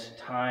 in this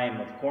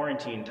time of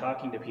quarantine,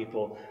 talking to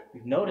people,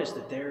 we've noticed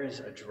that there is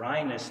a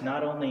dryness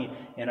not only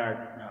in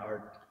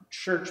our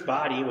church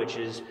body, which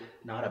is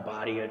not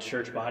a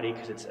church body,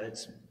 because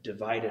it's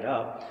divided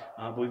up,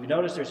 but we've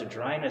noticed there's a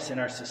dryness in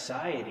our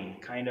society,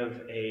 kind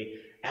of a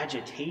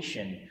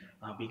agitation,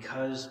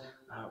 because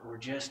we're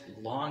just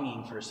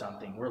longing for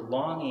something. We're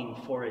longing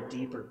for a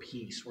deeper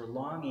peace. We're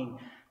longing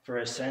for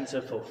a sense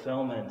of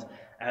fulfillment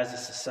as a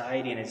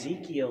society. And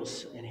Ezekiel,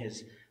 in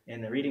his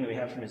in the reading that we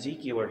have from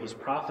Ezekiel, where he's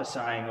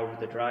prophesying over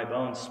the dry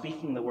bones,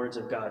 speaking the words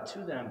of God to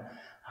them,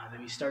 that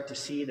we start to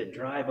see that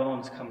dry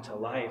bones come to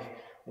life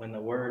when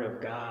the word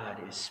of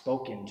God is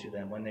spoken to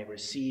them, when they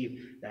receive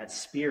that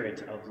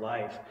spirit of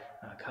life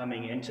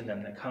coming into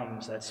them,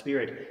 that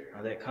spirit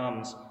that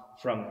comes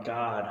from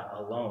God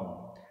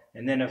alone.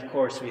 And then, of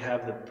course, we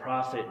have the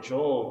prophet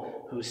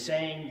Joel, who's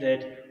saying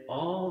that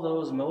all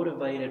those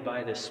motivated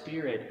by the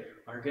Spirit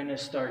are going to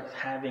start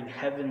having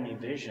heavenly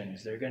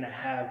visions. They're going to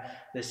have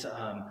this,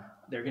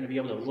 they're going to be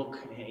able to look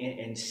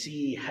and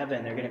see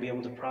heaven. They're going to be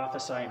able to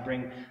prophesy and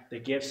bring the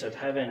gifts of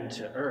heaven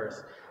to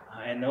earth.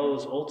 And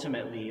those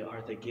ultimately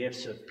are the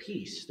gifts of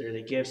peace. They're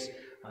the gifts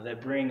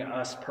that bring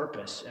us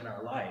purpose in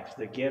our life.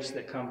 The gifts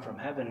that come from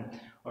heaven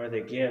are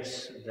the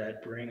gifts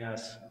that bring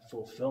us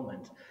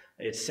fulfillment.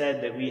 It's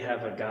said that we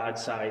have a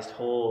God-sized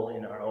hole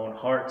in our own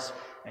hearts,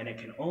 and it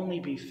can only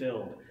be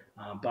filled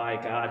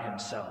by God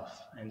himself.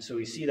 And so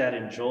we see that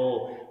in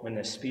Joel, when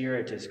the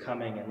Spirit is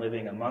coming and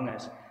living among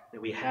us,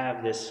 that we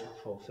have this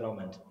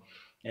fulfillment.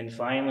 And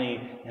finally,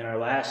 in our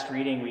last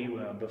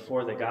reading,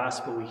 before the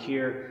gospel, we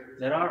hear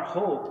that our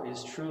hope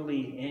is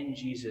truly in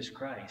Jesus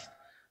Christ.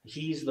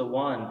 He's the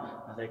one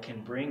that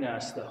can bring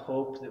us the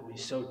hope that we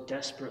so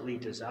desperately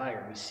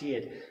desire. We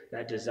see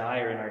that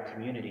desire in our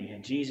community.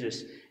 And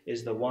Jesus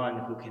is the one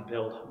who can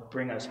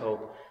bring us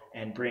hope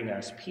and bring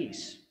us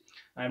peace.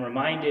 I'm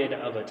reminded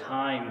of a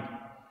time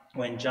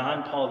when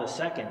John Paul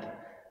II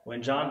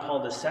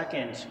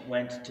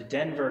went to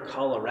Denver,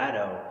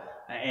 Colorado,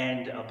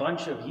 and a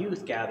bunch of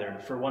youth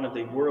gathered for one of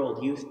the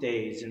World Youth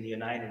Days in the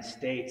United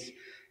States.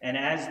 And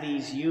as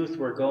these youth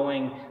were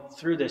going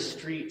through the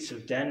streets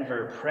of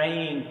Denver,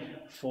 praying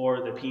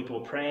for the people,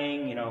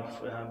 praying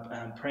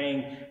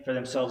for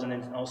themselves, and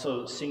then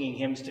also singing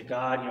hymns to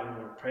God,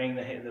 praying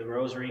the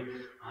rosary,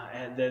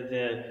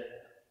 the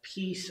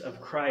peace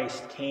of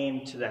Christ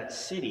came to that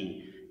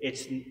city.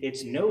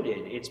 It's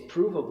noted, it's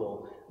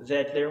provable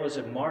that there was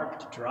a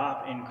marked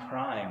drop in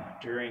crime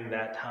during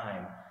that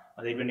time.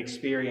 They'd been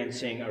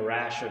experiencing a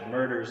rash of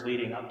murders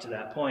leading up to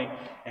that point.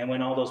 And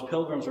when all those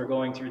pilgrims were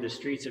going through the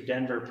streets of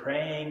Denver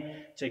praying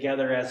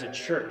together as a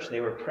church, they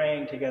were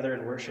praying together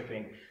and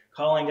worshiping,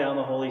 calling down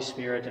the Holy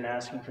Spirit and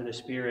asking for the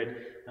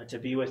Spirit to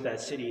be with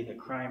that city, the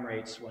crime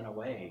rates went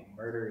away.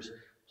 Murders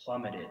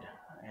plummeted,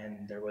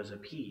 and there was a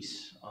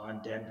peace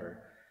on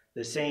Denver.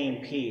 The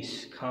same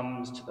peace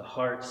comes to the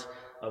hearts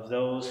of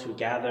those who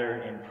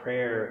gather in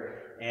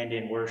prayer and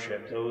in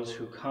worship, those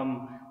who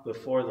come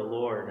before the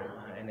Lord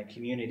in the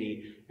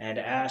community and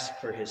ask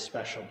for his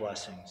special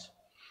blessings.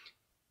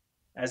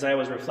 As I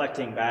was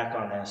reflecting back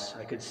on this,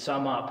 I could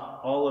sum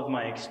up all of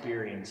my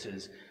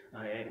experiences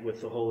with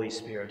the Holy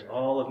Spirit,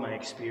 all of my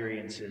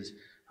experiences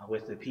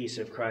with the peace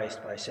of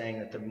Christ by saying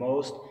that the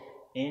most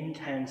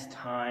intense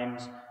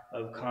times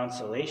of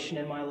consolation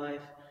in my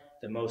life,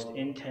 the most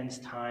intense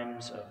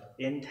times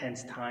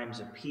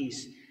of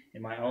peace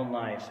in my own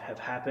life have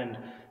happened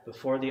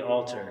before the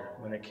altar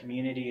when the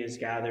community is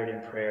gathered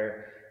in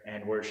prayer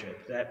and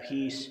worship. That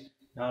peace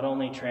not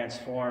only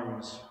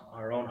transforms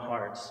our own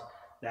hearts,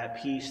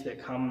 that peace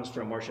that comes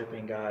from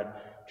worshiping God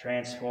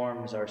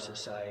transforms our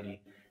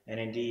society. And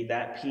indeed,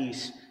 that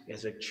peace,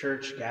 as a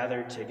church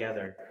gathered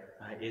together,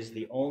 is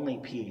the only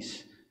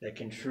peace that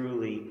can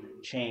truly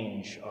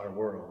change our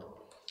world.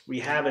 We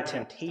have a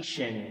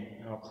temptation,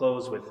 and I'll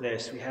close with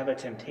this, we have a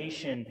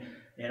temptation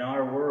in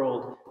our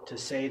world to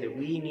say that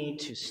we need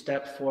to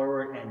step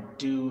forward and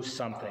do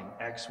something,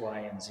 X, Y,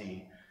 and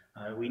Z.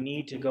 We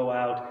need to go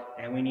out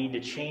and we need to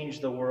change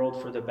the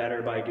world for the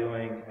better by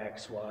doing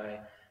X, Y,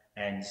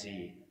 and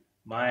Z.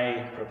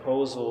 My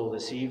proposal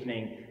this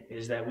evening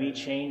is that we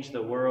change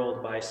the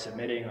world by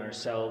submitting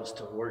ourselves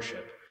to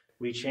worship.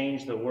 We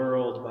change the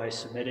world by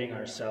submitting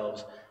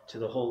ourselves to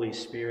the Holy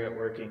Spirit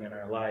working in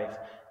our life,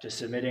 to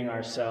submitting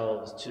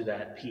ourselves to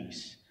that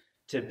peace.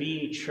 To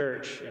be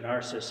church in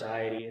our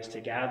society is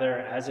to gather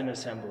as an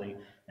assembly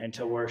and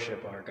to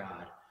worship our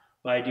God.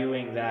 By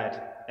doing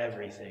that,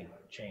 everything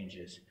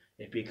changes.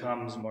 It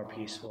becomes more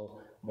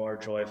peaceful, more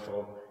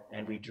joyful,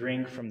 and we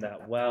drink from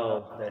that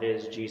well that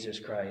is Jesus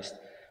Christ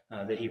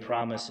that he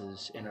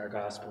promises in our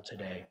gospel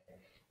today.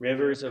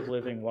 Rivers of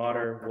living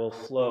water will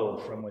flow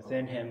from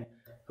within him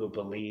who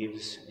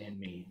believes in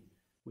me.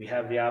 We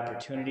have the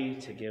opportunity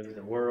to give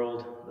the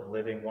world the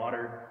living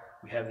water.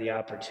 We have the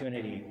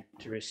opportunity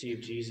to receive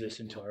Jesus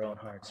into our own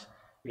hearts.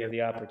 We have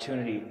the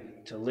opportunity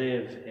to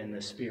live in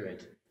the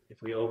Spirit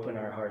if we open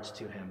our hearts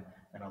to him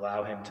and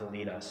allow him to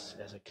lead us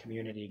as a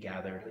community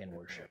gathered in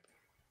worship.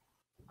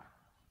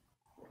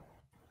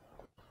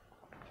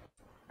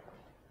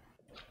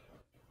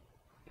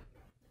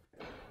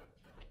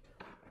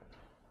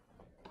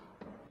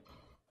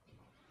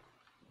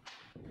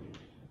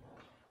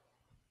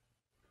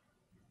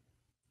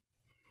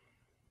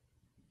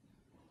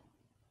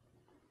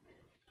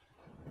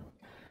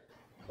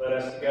 Let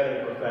us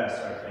together profess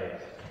our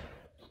faith.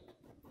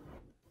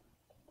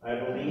 I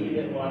believe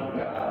in one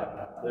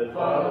God, the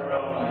Father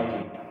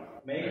Almighty,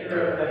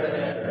 maker of heaven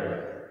and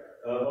earth,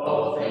 of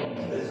all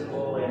things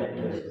visible and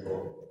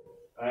invisible.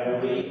 I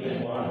believe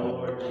in one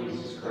Lord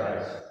Jesus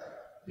Christ,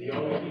 the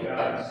only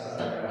begotten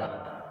Son of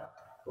God,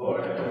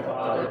 born of the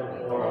Father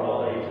before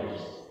all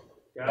ages,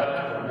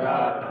 God from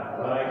God,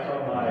 light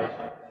from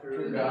light,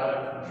 true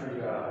God from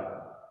true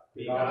God,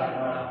 begotten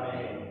not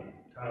made,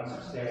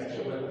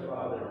 consubstantial with the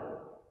Father.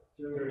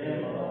 Through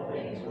him all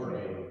things were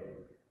made.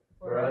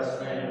 For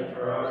us men and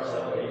for our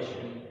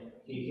salvation,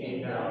 he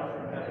came down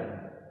from heaven,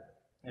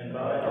 and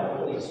by the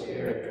Holy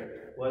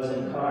Spirit was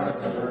incarnate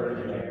of the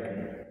Virgin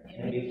Mary,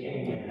 and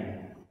became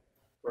man.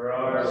 For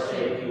our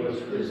sake he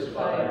was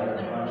crucified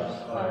under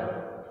Pontius Pilate.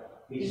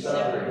 He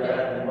suffered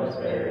death and was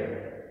buried,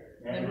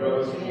 and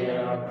rose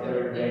again on the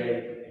third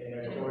day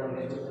in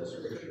accordance with the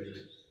Scriptures.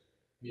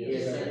 He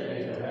ascended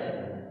into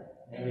heaven,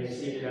 and is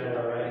seated at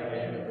the right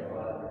hand of the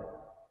Father.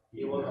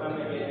 He will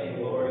come again in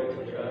glory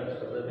to judge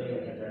the living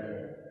and the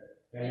dead,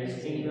 and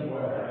his kingdom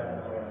will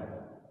have no end.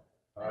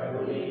 I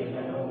believe in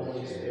the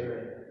Holy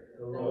Spirit,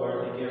 the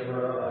Lord, the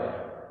giver of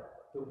life,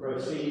 who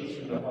proceeds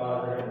from the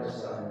Father and the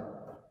Son,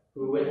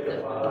 who with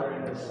the Father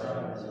and the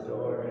Son is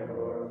adored and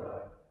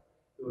glorified,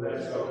 who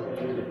has spoken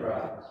through the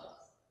prophets.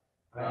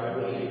 I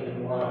believe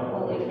in one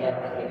holy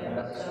Catholic and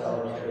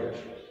apostolic Church.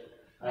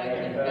 I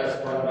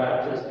confess one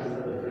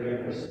baptism for the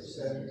forgiveness of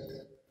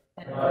sins,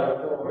 and I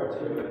look forward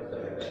to the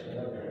resurrection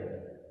of the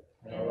dead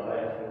and a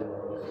life of the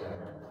world to come.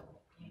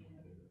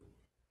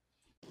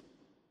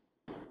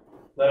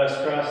 Let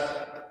us trust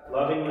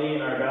lovingly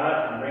in our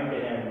God and bring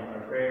to him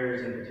our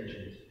prayers and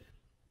petitions.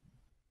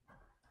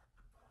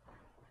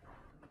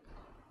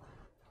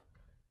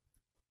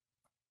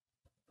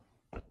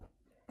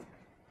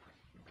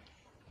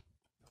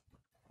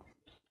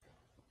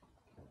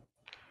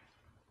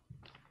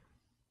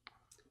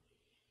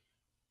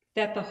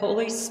 That the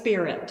Holy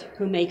Spirit,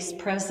 who makes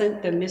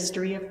present the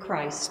mystery of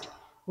Christ,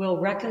 will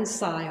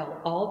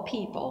reconcile all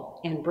people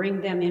and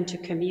bring them into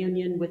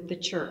communion with the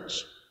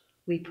Church,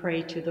 we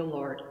pray to the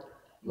Lord.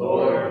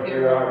 Lord,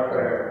 hear our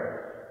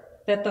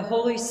prayer. That the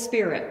Holy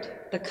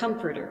Spirit, the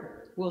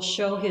Comforter, will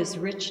show his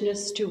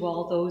richness to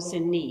all those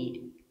in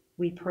need,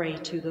 we pray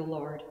to the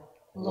Lord.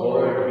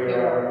 Lord,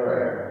 hear our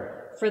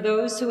prayer. For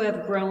those who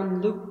have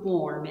grown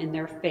lukewarm in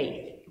their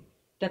faith,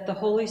 that the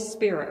Holy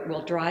Spirit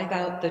will drive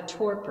out the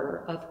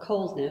torpor of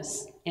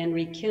coldness and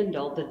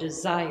rekindle the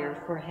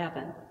desire for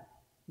heaven,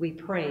 we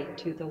pray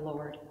to the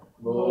Lord.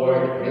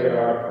 Lord, hear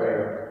our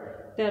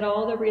prayer. That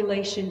all the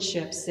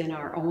relationships in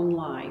our own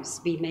lives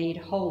be made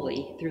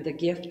holy through the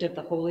gift of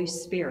the Holy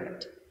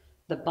Spirit,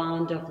 the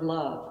bond of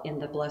love in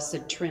the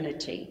Blessed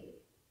Trinity,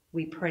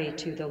 we pray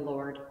to the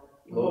Lord.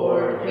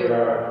 Lord, hear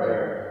our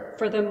prayer.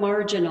 For the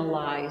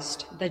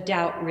marginalized, the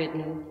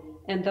doubt-ridden,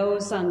 and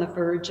those on the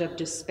verge of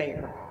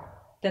despair,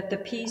 that the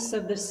peace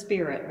of the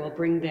Spirit will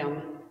bring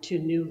them to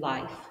new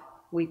life,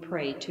 we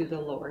pray to the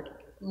Lord.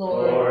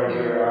 Lord,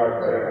 hear our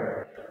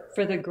prayer.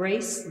 For the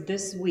grace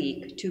this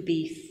week to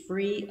be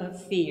free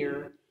of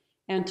fear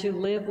and to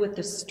live with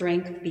the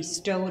strength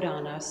bestowed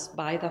on us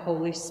by the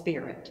Holy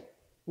Spirit,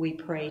 we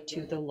pray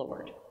to the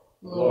Lord.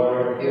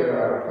 Lord, hear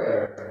our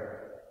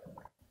prayer.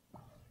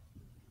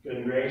 Good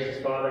and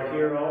gracious Father,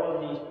 hear all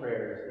of these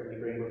prayers that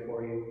we bring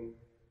before you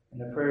and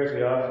the prayers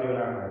we offer you in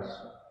our hearts.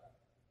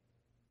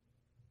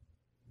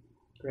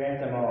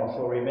 Grant them all,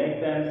 for we make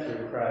them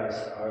through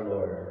Christ our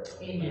Lord.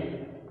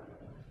 Amen.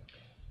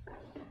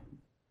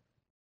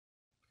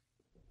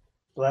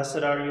 Blessed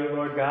are you,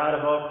 Lord God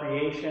of all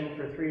creation,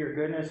 for through your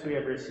goodness we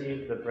have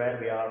received the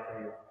bread we offer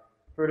you,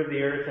 fruit of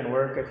the earth and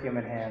work of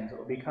human hands. It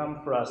will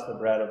become for us the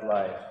bread of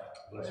life.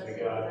 Blessed be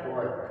God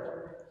forever.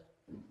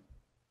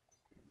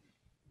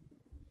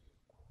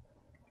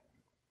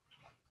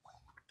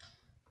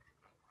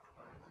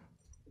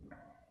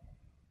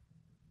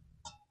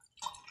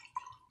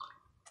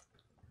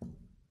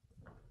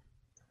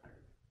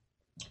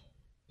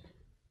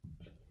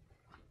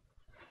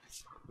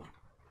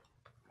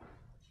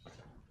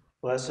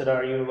 Blessed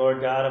are you, Lord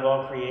God of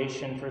all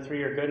creation, for through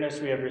your goodness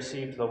we have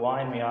received the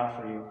wine we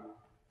offer you,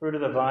 fruit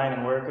of the vine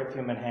and work of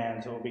human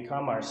hands. It will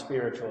become our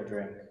spiritual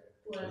drink.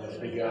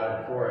 Blessed be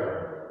God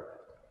forever.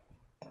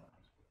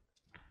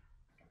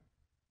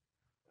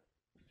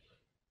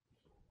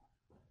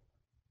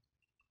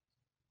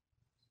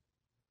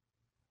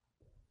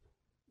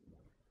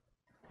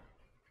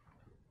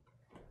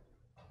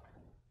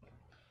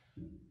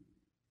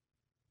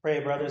 Pray,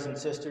 brothers and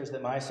sisters,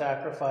 that my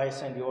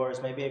sacrifice and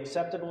yours may be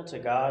acceptable to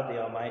God, the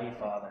Almighty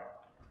Father.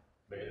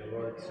 May the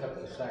Lord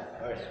accept the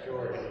sacrifice of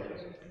your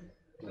hands,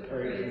 the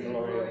praise and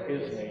glory of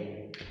his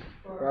name,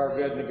 for our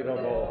good and the good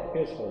of all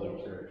his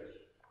holy church.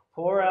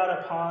 Pour out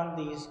upon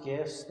these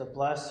gifts the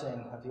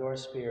blessing of your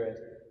Spirit,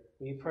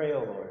 we pray, O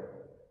Lord,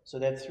 so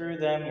that through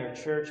them your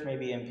church may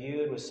be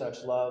imbued with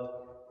such love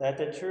that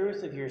the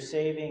truth of your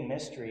saving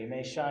mystery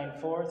may shine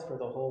forth for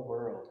the whole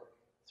world,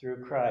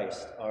 through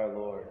Christ our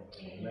Lord.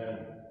 Amen.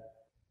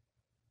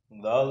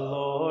 The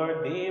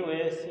Lord be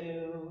with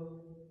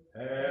you.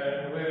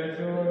 And with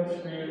your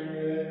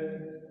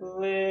spirit,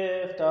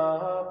 Lift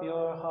up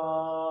your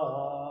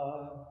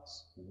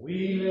hearts.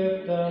 we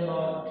lift them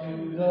up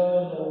to the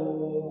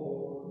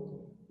Lord.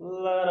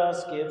 Let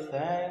us give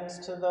thanks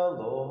to the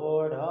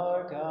Lord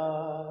our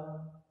God.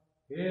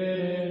 It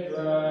is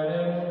right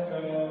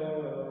and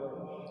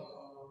just.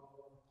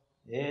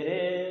 It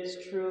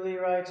is truly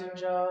right and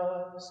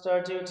just,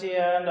 our duty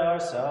and our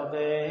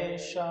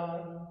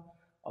salvation,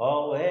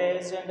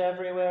 always and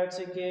everywhere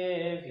to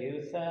give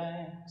you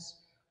thanks,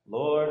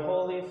 Lord,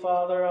 Holy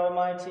Father,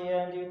 Almighty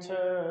and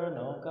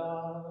eternal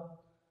God,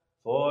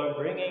 for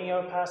bringing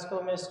your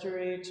Paschal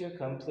mystery to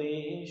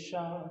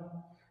completion.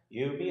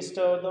 You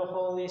bestowed the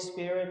Holy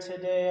Spirit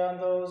today on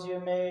those you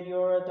made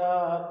your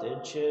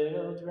adopted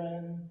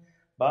children,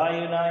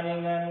 by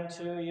uniting them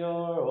to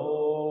your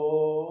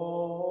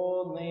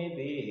only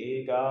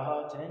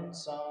begotten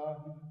Son.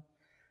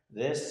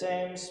 This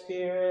same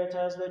Spirit,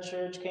 as the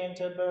Church came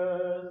to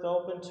birth,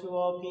 opened to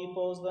all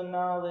peoples the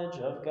knowledge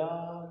of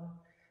God,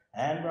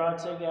 and brought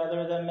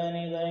together the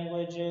many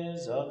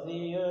languages of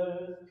the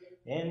earth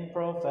in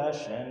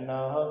profession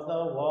of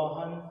the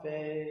one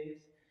faith.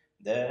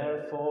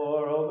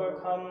 Therefore,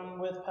 overcome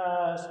with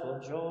paschal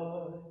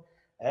joy,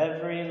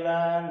 every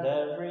land,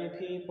 every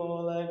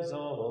people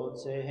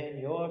exults in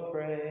your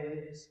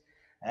praise,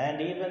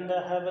 and even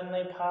the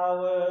heavenly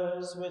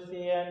powers with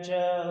the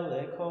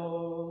angelic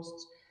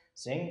hosts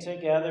sing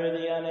together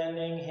the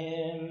unending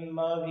hymn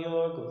of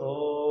your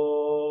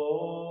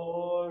glory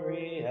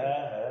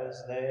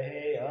as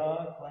they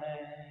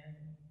acclaim.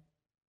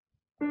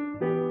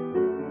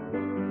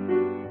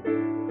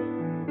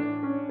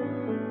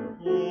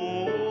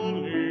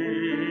 Holy,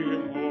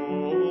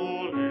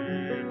 holy,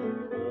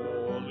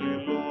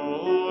 holy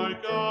Lord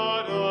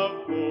God of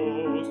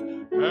hosts,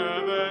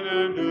 heaven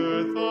and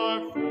earth are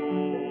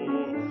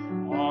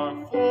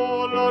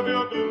full of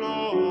your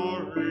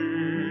glory.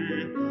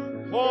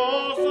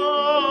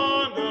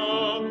 Hosanna,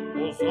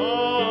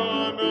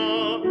 Hosanna,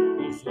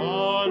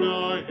 Hosanna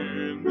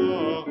in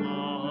the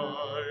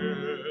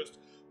highest.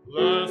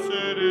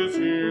 Blessed is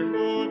he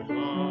who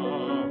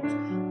comes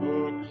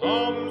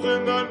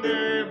in the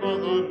name of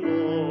the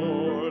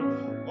Lord.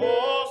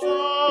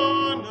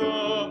 Hosanna,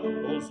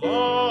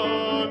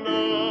 Hosanna,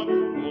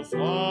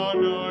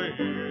 Hosanna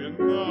in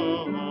the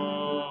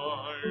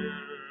highest.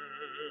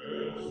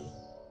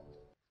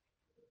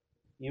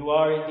 You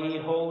are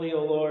indeed holy,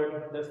 O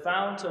Lord, the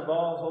fount of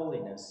all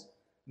holiness.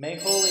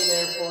 Make holy,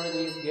 therefore,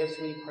 these gifts,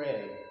 we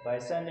pray, by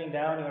sending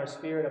down your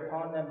Spirit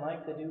upon them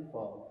like the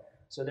dewfall,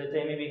 so that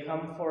they may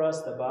become for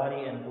us the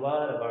body and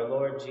blood of our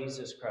Lord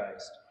Jesus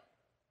Christ.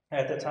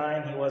 At the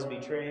time he was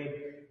betrayed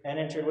and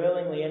entered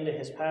willingly into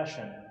his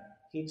passion,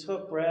 he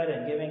took bread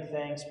and giving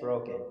thanks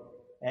broke it,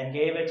 and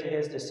gave it to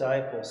his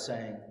disciples,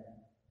 saying,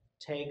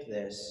 "Take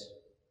this,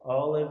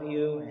 all of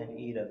you, and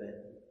eat of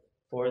it,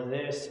 for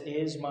this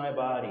is my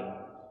body,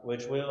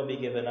 which will be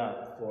given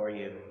up for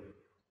you."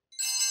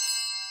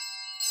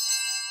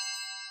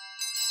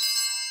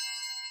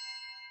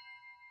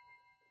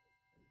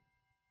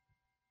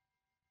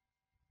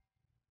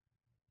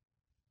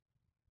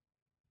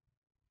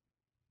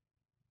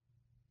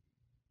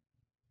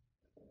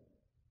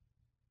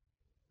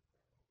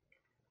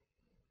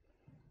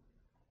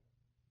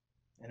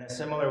 In a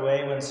similar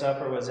way, when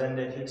supper was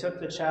ended, he took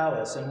the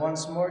chalice, and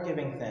once more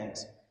giving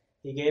thanks,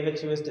 he gave it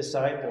to his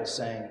disciples,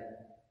 saying,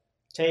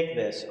 "Take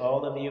this,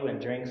 all of you,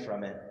 and drink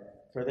from it,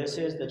 for this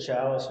is the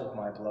chalice of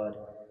my blood,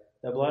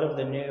 the blood of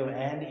the new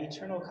and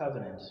eternal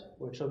covenant,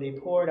 which will be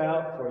poured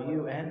out for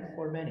you and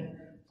for many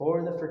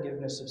for the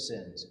forgiveness of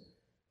sins.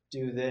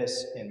 Do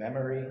this in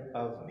memory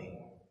of me."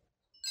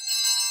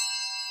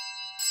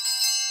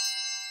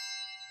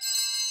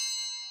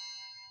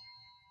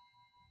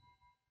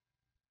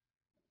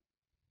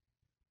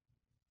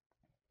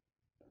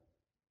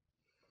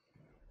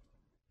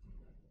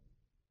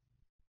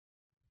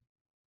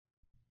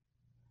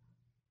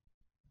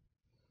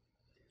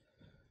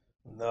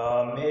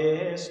 The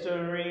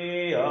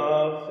mystery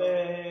of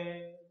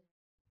faith.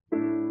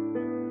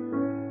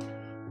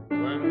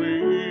 When we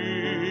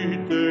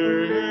eat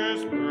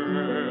this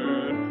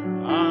bread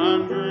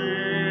and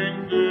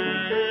drink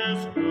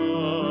this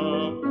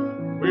cup,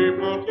 we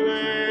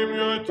proclaim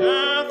your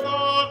death,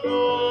 O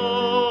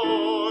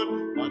Lord,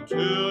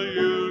 until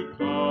you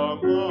come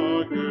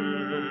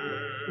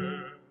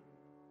again.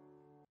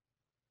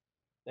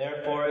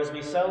 Therefore, as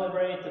we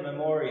celebrate the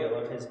memorial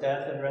of his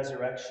death and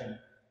resurrection,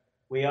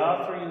 we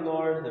offer you,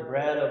 Lord, the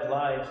bread of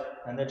life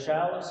and the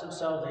chalice of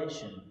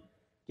salvation,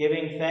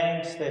 giving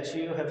thanks that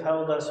you have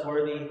held us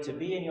worthy to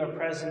be in your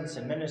presence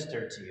and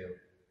minister to you.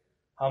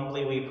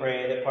 Humbly we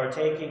pray that,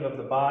 partaking of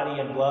the body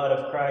and blood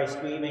of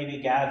Christ, we may be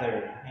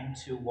gathered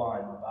into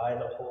one by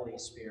the Holy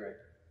Spirit.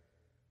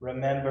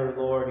 Remember,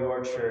 Lord,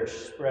 your church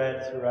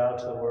spread throughout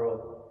the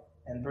world,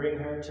 and bring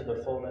her to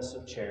the fullness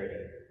of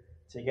charity,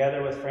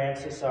 together with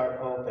Francis our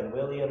Pope and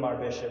William our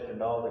Bishop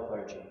and all the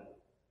clergy.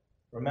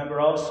 Remember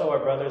also our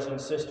brothers and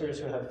sisters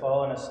who have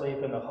fallen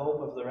asleep in the hope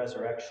of the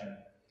resurrection,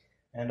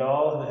 and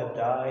all who have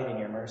died in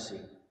your mercy.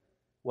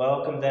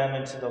 Welcome them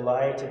into the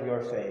light of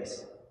your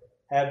face.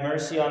 Have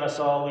mercy on us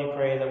all, we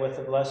pray, that with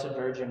the Blessed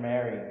Virgin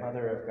Mary,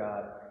 Mother of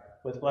God,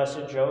 with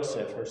blessed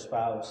Joseph, her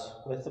spouse,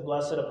 with the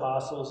blessed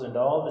apostles and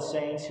all the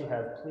saints who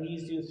have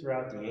pleased you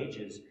throughout the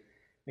ages,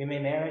 we may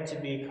merit to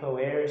be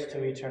co-heirs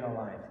to eternal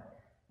life,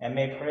 and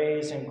may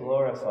praise and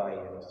glorify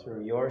you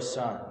through your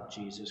Son,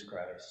 Jesus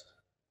Christ.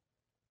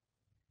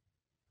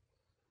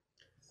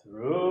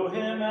 Through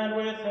him and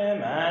with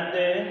him and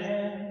in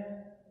him,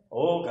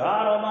 O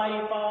God,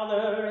 Almighty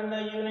Father, in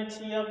the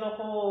unity of the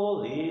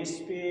Holy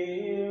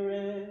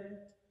Spirit,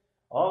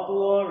 all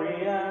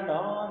glory and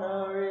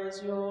honor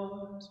is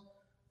yours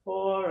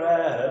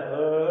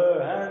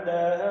forever and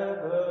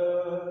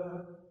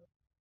ever.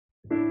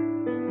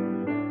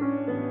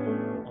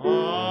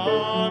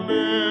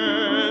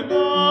 Amen,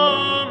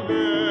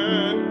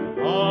 amen,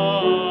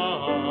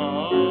 amen.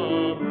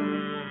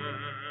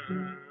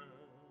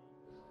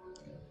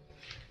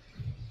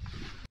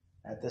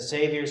 At the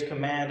Savior's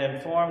command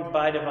and formed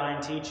by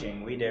divine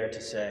teaching, we dare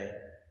to say,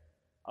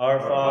 Our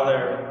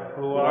Father,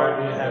 who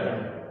art in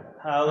heaven,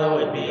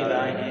 hallowed be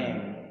thy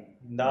name.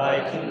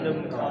 Thy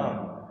kingdom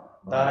come,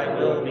 thy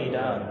will be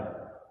done,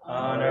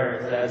 on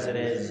earth as it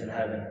is in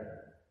heaven.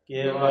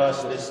 Give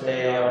us this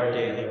day our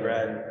daily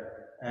bread,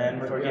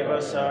 and forgive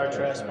us our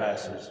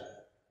trespasses,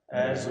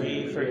 as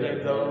we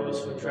forgive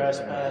those who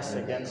trespass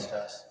against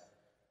us.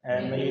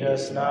 And lead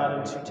us not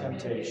into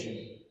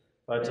temptation,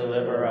 but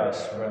deliver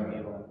us from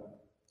evil.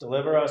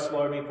 Deliver us,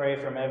 Lord, we pray,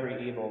 from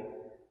every evil.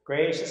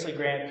 Graciously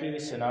grant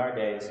peace in our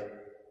days,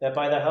 that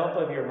by the help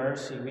of your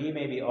mercy we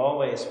may be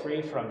always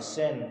free from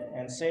sin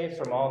and safe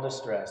from all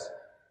distress,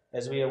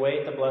 as we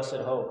await the blessed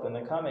hope and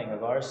the coming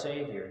of our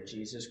Savior,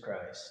 Jesus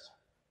Christ.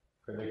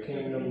 For the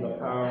kingdom, the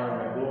power,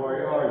 and the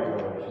glory are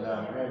yours,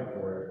 now and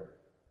forever.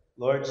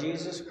 Lord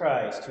Jesus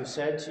Christ, who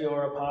said to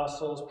your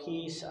apostles,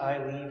 Peace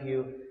I leave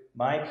you,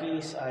 my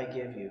peace I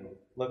give you.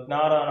 Look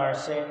not on our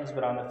sins,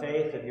 but on the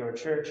faith of your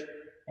church,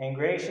 and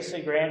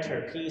graciously grant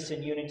her peace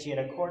and unity in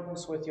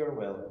accordance with your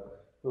will,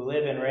 who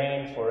live and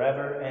reign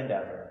forever and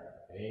ever.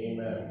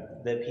 Amen.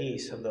 The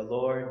peace of the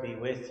Lord be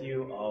with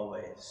you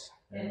always.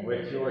 And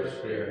with your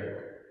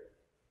spirit.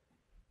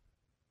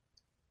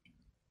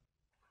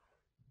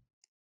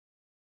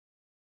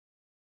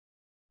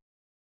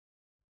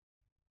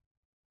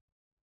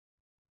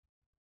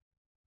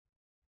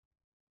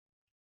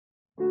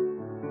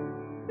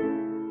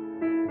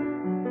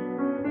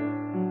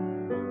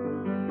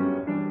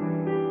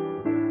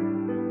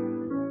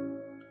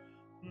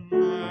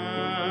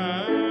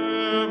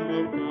 Lamb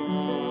of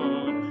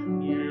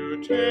God,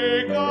 you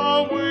take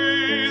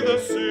away the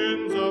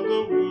sins of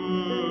the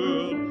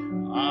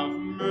world. Have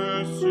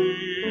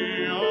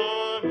mercy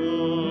on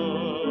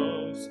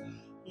us.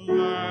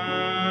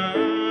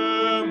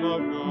 Lamb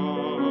of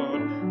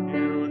God,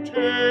 you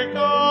take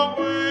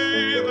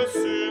away the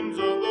sins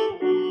of the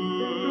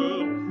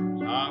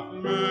world. Have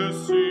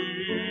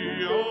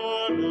mercy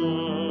on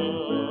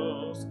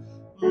us.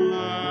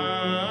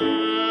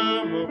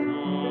 Lamb of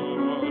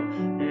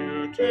God,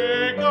 you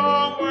take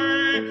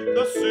away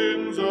the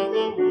sins of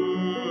the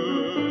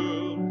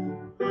world.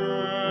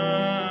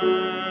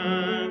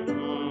 Grant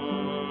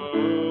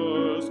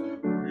us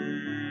peace.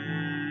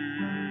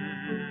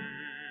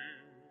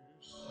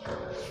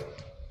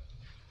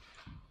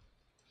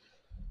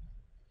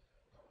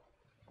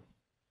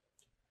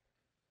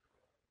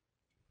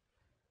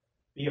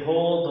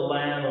 Behold the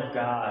Lamb of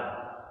God.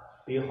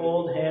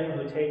 Behold him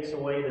who takes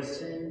away the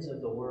sins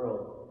of the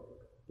world.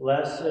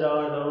 Blessed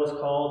are those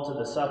called to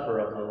the supper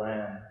of the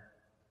Lamb.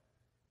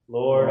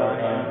 Lord, I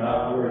am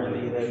not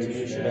worthy that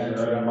you should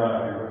enter under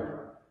my roof,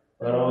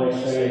 but only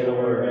say the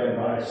word, and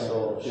my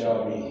soul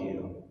shall be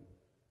healed.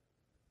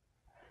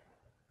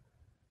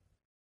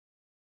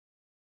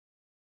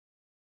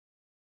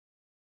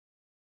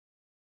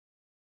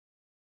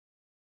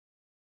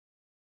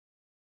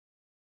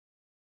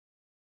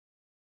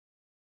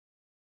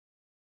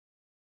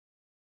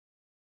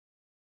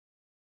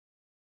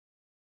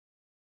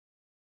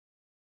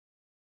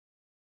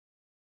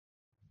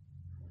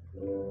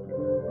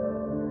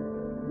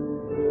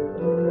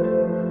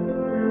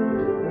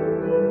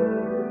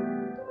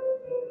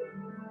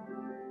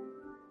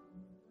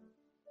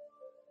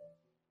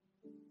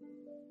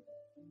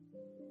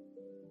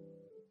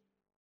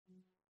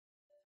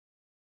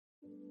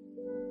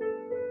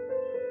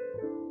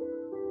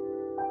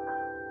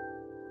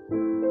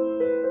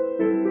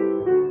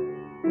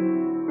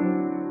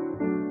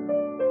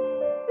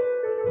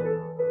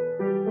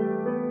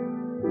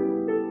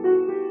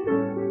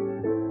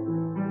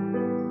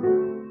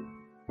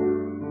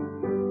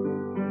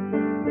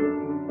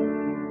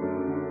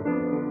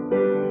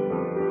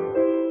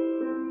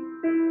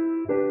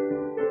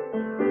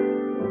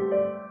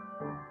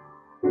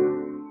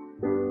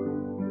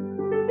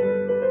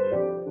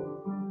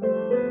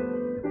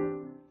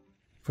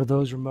 For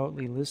those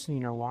remotely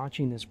listening or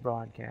watching this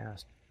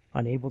broadcast,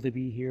 unable to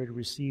be here to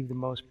receive the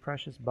most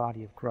precious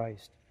body of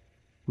Christ,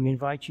 we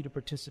invite you to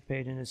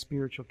participate in a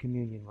spiritual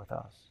communion with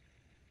us.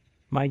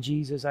 My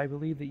Jesus, I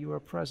believe that you are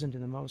present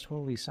in the most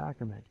holy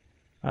sacrament.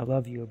 I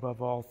love you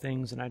above all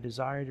things, and I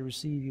desire to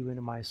receive you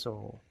into my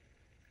soul.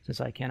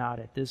 Since I cannot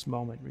at this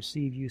moment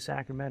receive you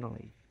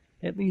sacramentally,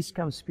 at least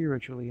come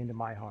spiritually into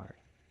my heart.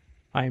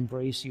 I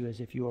embrace you as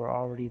if you are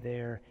already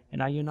there,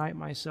 and I unite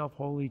myself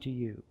wholly to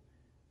you.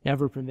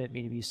 Never permit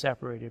me to be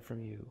separated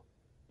from you.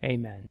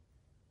 Amen.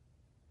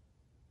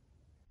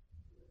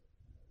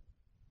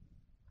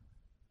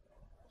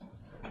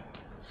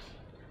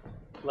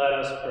 Let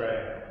us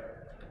pray.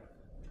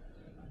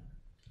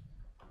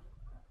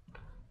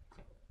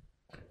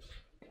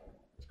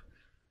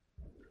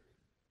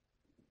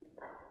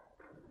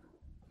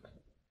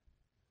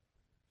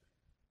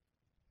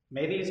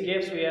 May these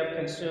gifts we have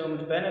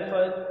consumed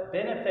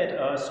benefit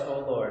us,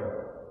 O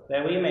Lord,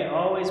 that we may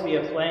always be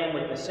aflame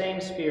with the same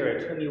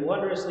Spirit whom you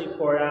wondrously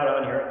poured out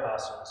on your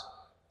apostles,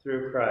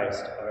 through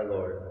Christ our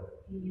Lord.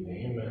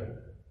 Amen.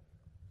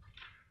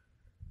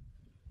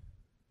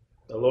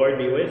 The Lord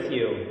be with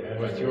you. And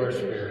with your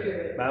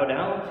spirit. Bow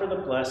down for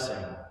the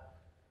blessing.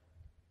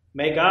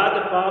 May God,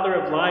 the Father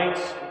of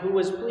lights, who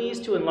was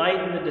pleased to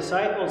enlighten the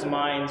disciples'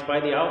 minds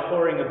by the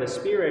outpouring of the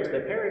Spirit,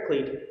 the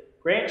Paraclete,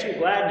 grant you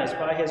gladness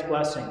by his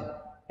blessing,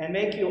 and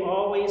make you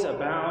always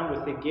abound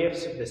with the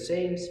gifts of the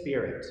same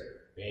Spirit.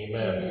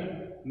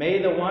 Amen.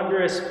 May the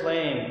wondrous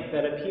flame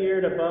that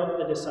appeared above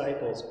the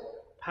disciples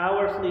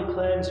powerfully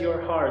cleanse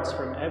your hearts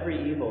from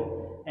every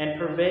evil and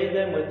pervade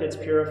them with its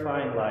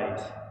purifying light.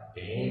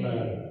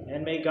 Amen.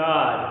 And may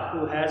God,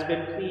 who has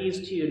been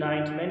pleased to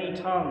unite many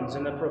tongues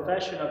in the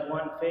profession of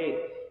one faith,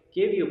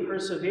 give you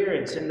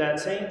perseverance in that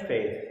same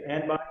faith,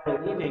 and by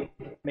believing,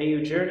 may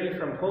you journey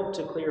from hope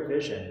to clear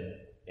vision.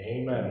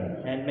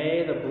 Amen. And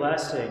may the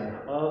blessing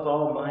of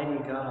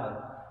Almighty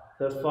God,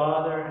 the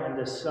Father and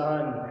the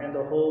Son and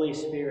the Holy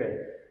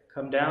Spirit,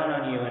 come down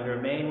on you and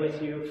remain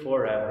with you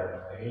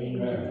forever.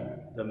 Amen.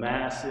 The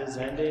Mass is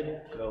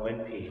ended. Go in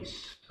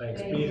peace.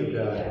 Thanks be to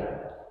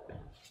God.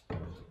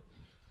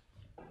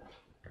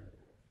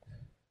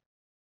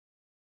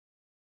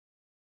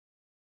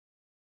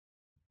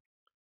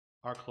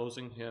 Our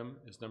closing hymn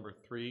is number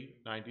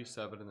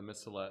 397 in the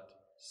Missalette,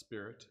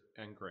 Spirit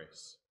and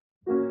Grace.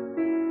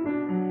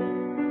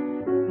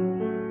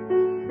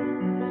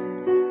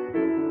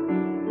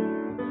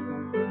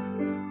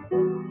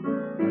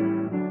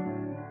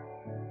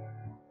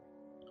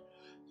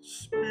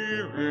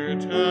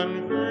 Spirit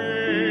and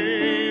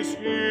grace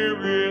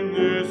here in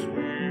this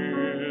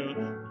field,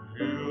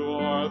 you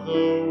are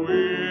the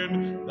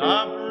wind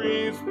that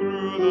breathes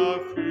through the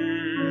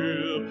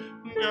field.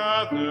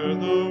 Gather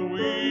the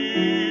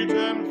wheat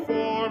and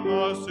form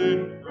us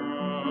in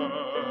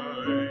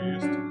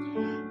Christ.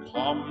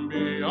 Come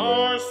be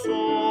our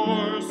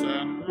source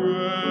and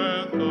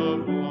breath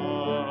of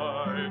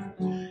life.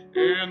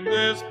 In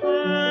this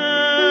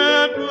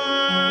bread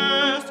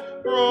blessed,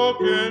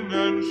 broken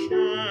and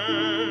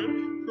shed,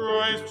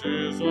 Christ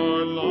is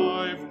our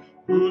life,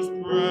 whose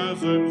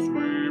presence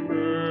we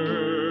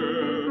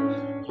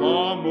bear.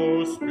 Come,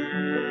 O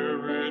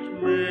Spirit,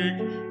 make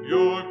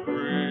your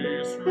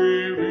grace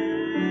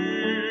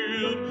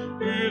revealed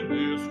in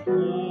this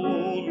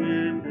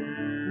holy meal.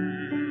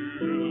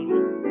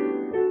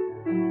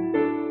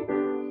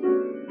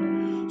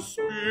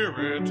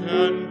 Spirit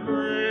and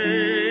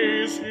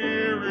grace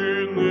here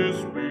in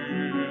this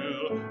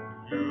meal,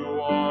 you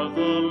are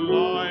the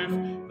life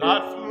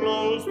that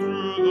flows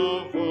through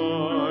the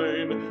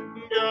vine.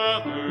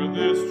 Gather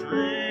this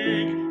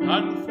drink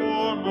and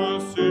form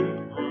us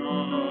in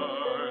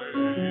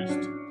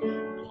Christ.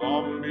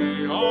 Come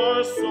be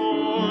our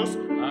source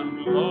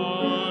and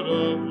blood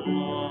of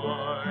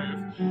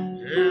life.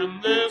 In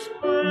this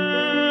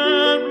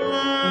bread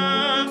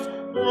blessed,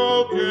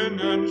 broken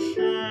and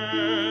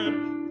shed,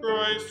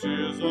 Christ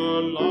is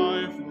our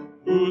life,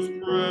 whose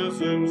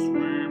presence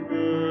we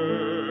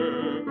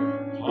bear.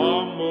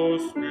 Come, O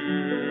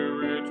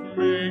Spirit,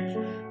 make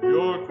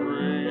your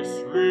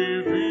grace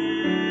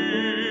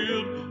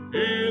revealed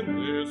in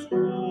this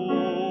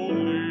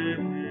holy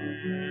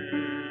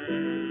meal.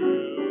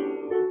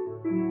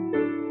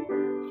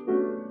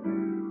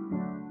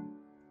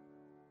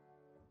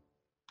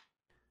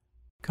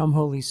 Come,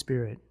 Holy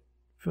Spirit,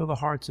 fill the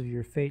hearts of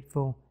your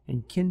faithful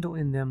and kindle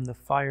in them the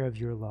fire of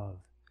your love.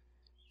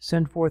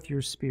 Send forth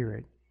your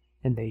Spirit,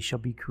 and they shall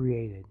be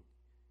created,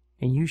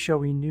 and you shall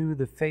renew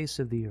the face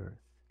of the earth.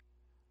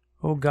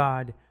 O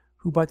God,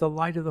 who by the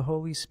light of the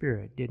Holy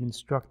Spirit did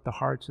instruct the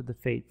hearts of the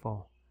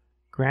faithful,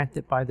 grant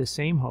that by the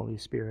same Holy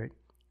Spirit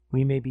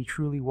we may be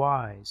truly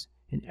wise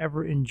and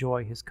ever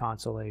enjoy his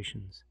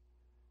consolations.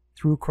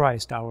 Through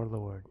Christ our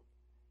Lord.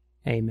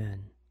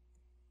 Amen.